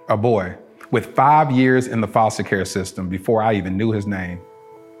 a boy, with 5 years in the foster care system before I even knew his name.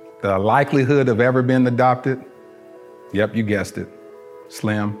 The likelihood of ever being adopted, yep, you guessed it,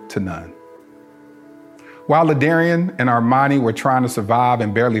 slim to none. While Ladarian and Armani were trying to survive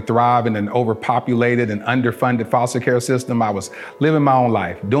and barely thrive in an overpopulated and underfunded foster care system, I was living my own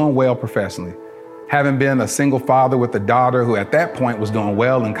life, doing well professionally. Having been a single father with a daughter who at that point was doing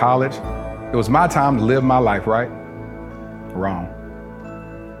well in college, it was my time to live my life, right? Wrong.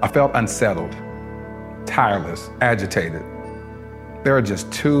 I felt unsettled, tireless, agitated. There are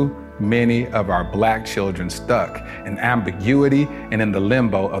just too many of our black children stuck in ambiguity and in the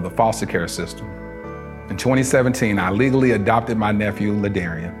limbo of the foster care system. In 2017, I legally adopted my nephew,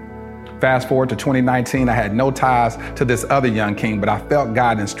 Ladarian. Fast forward to 2019, I had no ties to this other young king, but I felt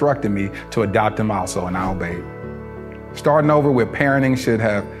God instructed me to adopt him also, and I obeyed. Starting over with parenting should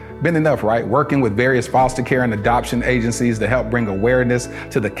have been enough, right? Working with various foster care and adoption agencies to help bring awareness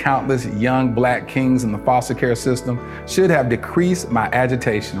to the countless young black kings in the foster care system should have decreased my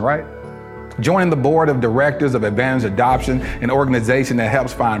agitation, right? Joining the board of directors of Advantage Adoption, an organization that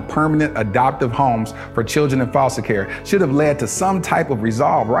helps find permanent adoptive homes for children in foster care, should have led to some type of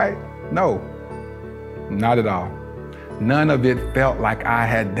resolve, right? No, not at all. None of it felt like I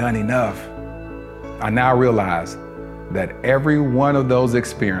had done enough. I now realize that every one of those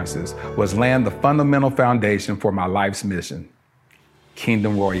experiences was laying the fundamental foundation for my life's mission,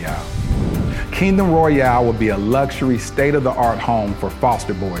 Kingdom Royale. Kingdom Royale will be a luxury, state-of-the-art home for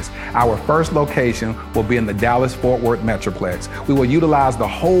foster boys. Our first location will be in the Dallas-Fort Worth Metroplex. We will utilize the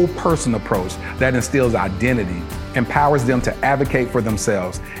whole person approach that instills identity, empowers them to advocate for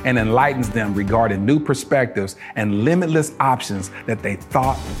themselves, and enlightens them regarding new perspectives and limitless options that they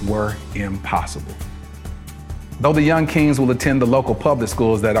thought were impossible. Though the young kings will attend the local public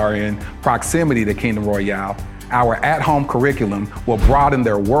schools that are in proximity to Kingdom Royale, our at-home curriculum will broaden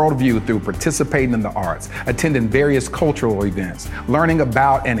their worldview through participating in the arts, attending various cultural events, learning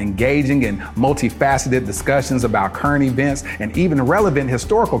about and engaging in multifaceted discussions about current events and even relevant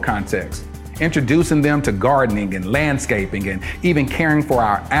historical context, introducing them to gardening and landscaping and even caring for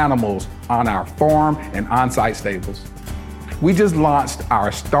our animals on our farm and on-site stables. We just launched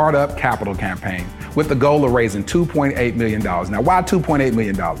our Startup Capital campaign with the goal of raising $2.8 million. Now, why $2.8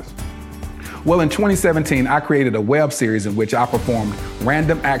 million? Well, in 2017, I created a web series in which I performed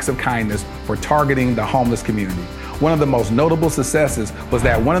random acts of kindness for targeting the homeless community. One of the most notable successes was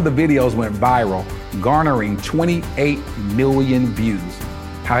that one of the videos went viral, garnering 28 million views.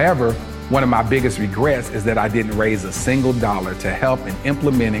 However, one of my biggest regrets is that I didn't raise a single dollar to help in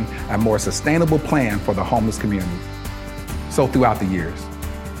implementing a more sustainable plan for the homeless community. So throughout the years,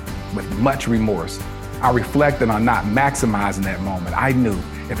 with much remorse, I reflected on not maximizing that moment. I knew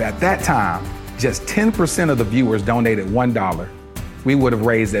if at that time, just 10% of the viewers donated $1, we would have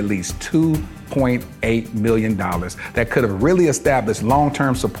raised at least $2.8 million that could have really established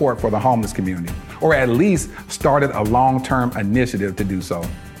long-term support for the homeless community, or at least started a long-term initiative to do so.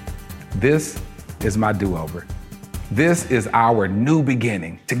 This is my do-over. This is our new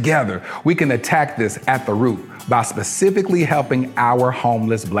beginning. Together, we can attack this at the root by specifically helping our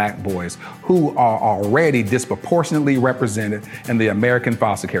homeless Black boys who are already disproportionately represented in the American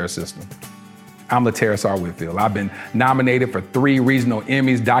foster care system. I'm Delatorro R. Whitfield. I've been nominated for 3 regional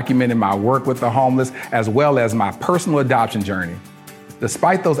Emmys documenting my work with the homeless as well as my personal adoption journey.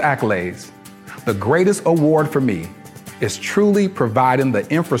 Despite those accolades, the greatest award for me is truly providing the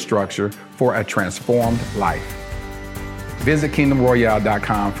infrastructure for a transformed life. Visit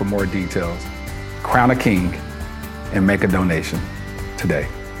kingdomroyale.com for more details. Crown a king and make a donation today.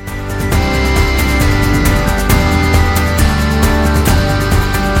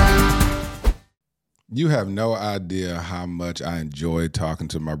 You have no idea how much I enjoyed talking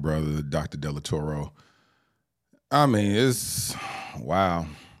to my brother, Dr. Delatorro. I mean, it's wow.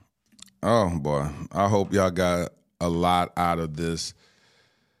 Oh, boy. I hope y'all got a lot out of this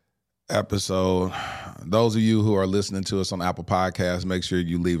episode. Those of you who are listening to us on Apple Podcasts, make sure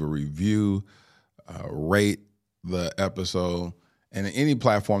you leave a review, rate the episode, and any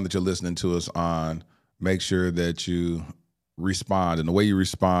platform that you're listening to us on, make sure that you respond. And the way you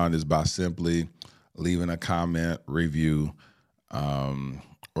respond is by simply leaving a comment, review, or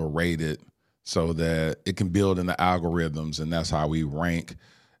rate it so that it can build in the algorithms, and that's how we rank,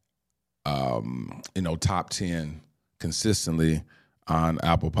 top 10 consistently on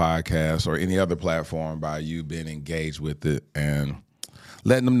Apple Podcasts or any other platform by you being engaged with it and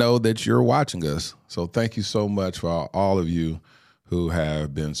letting them know that you're watching us. So thank you so much for all of you who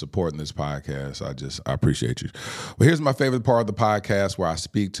have been supporting this podcast. I appreciate you. Well, here's my favorite part of the podcast where I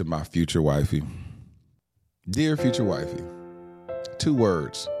speak to my future wifey. Dear future wifey, 2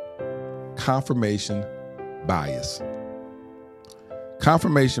 words, confirmation bias.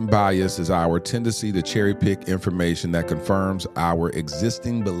 Confirmation bias is our tendency to cherry pick information that confirms our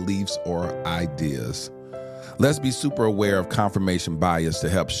existing beliefs or ideas. Let's be super aware of confirmation bias to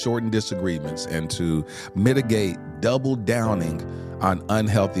help shorten disagreements and to mitigate double downing on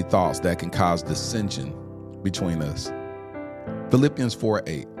unhealthy thoughts that can cause dissension between us. Philippians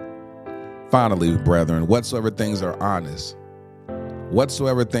 4:8. Finally, brethren, whatsoever things are honest,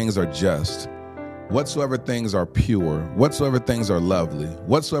 whatsoever things are just, whatsoever things are pure, whatsoever things are lovely,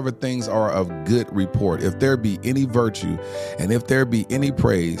 whatsoever things are of good report, if there be any virtue and if there be any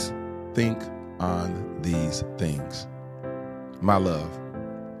praise, think on these things. My love,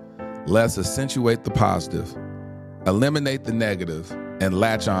 let's accentuate the positive, eliminate the negative, and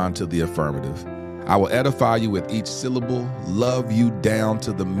latch on to the affirmative. I will edify you with each syllable, love you down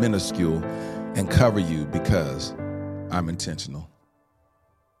to the minuscule, and cover you because I'm intentional.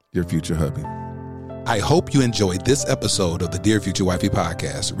 Your future hubby. I hope you enjoyed this episode of the Dear Future Wifey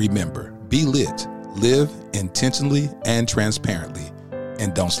podcast. Remember, be lit, live intentionally and transparently,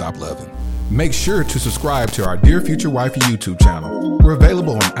 and don't stop loving. Make sure to subscribe to our Dear Future Wifey YouTube channel. We're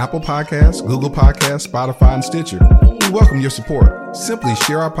available on Apple Podcasts, Google Podcasts, Spotify, and Stitcher. We welcome your support. Simply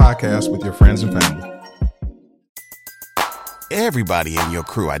share our podcast with your friends and family. Everybody in your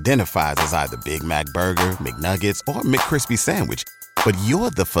crew identifies as either Big Mac Burger, McNuggets, or McCrispy Sandwich. But you're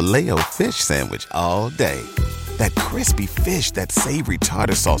the Filet-O-Fish Sandwich all day. That crispy fish, that savory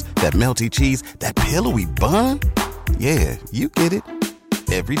tartar sauce, that melty cheese, that pillowy bun. Yeah, you get it.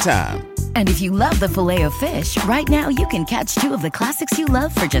 Every time. And if you love the Filet-O-Fish, right now you can catch 2 of the classics you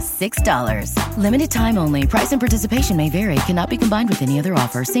love for just $6. Limited time only. Price and participation may vary. Cannot be combined with any other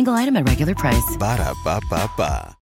offer. Single item at regular price. Ba-da-ba-ba-ba.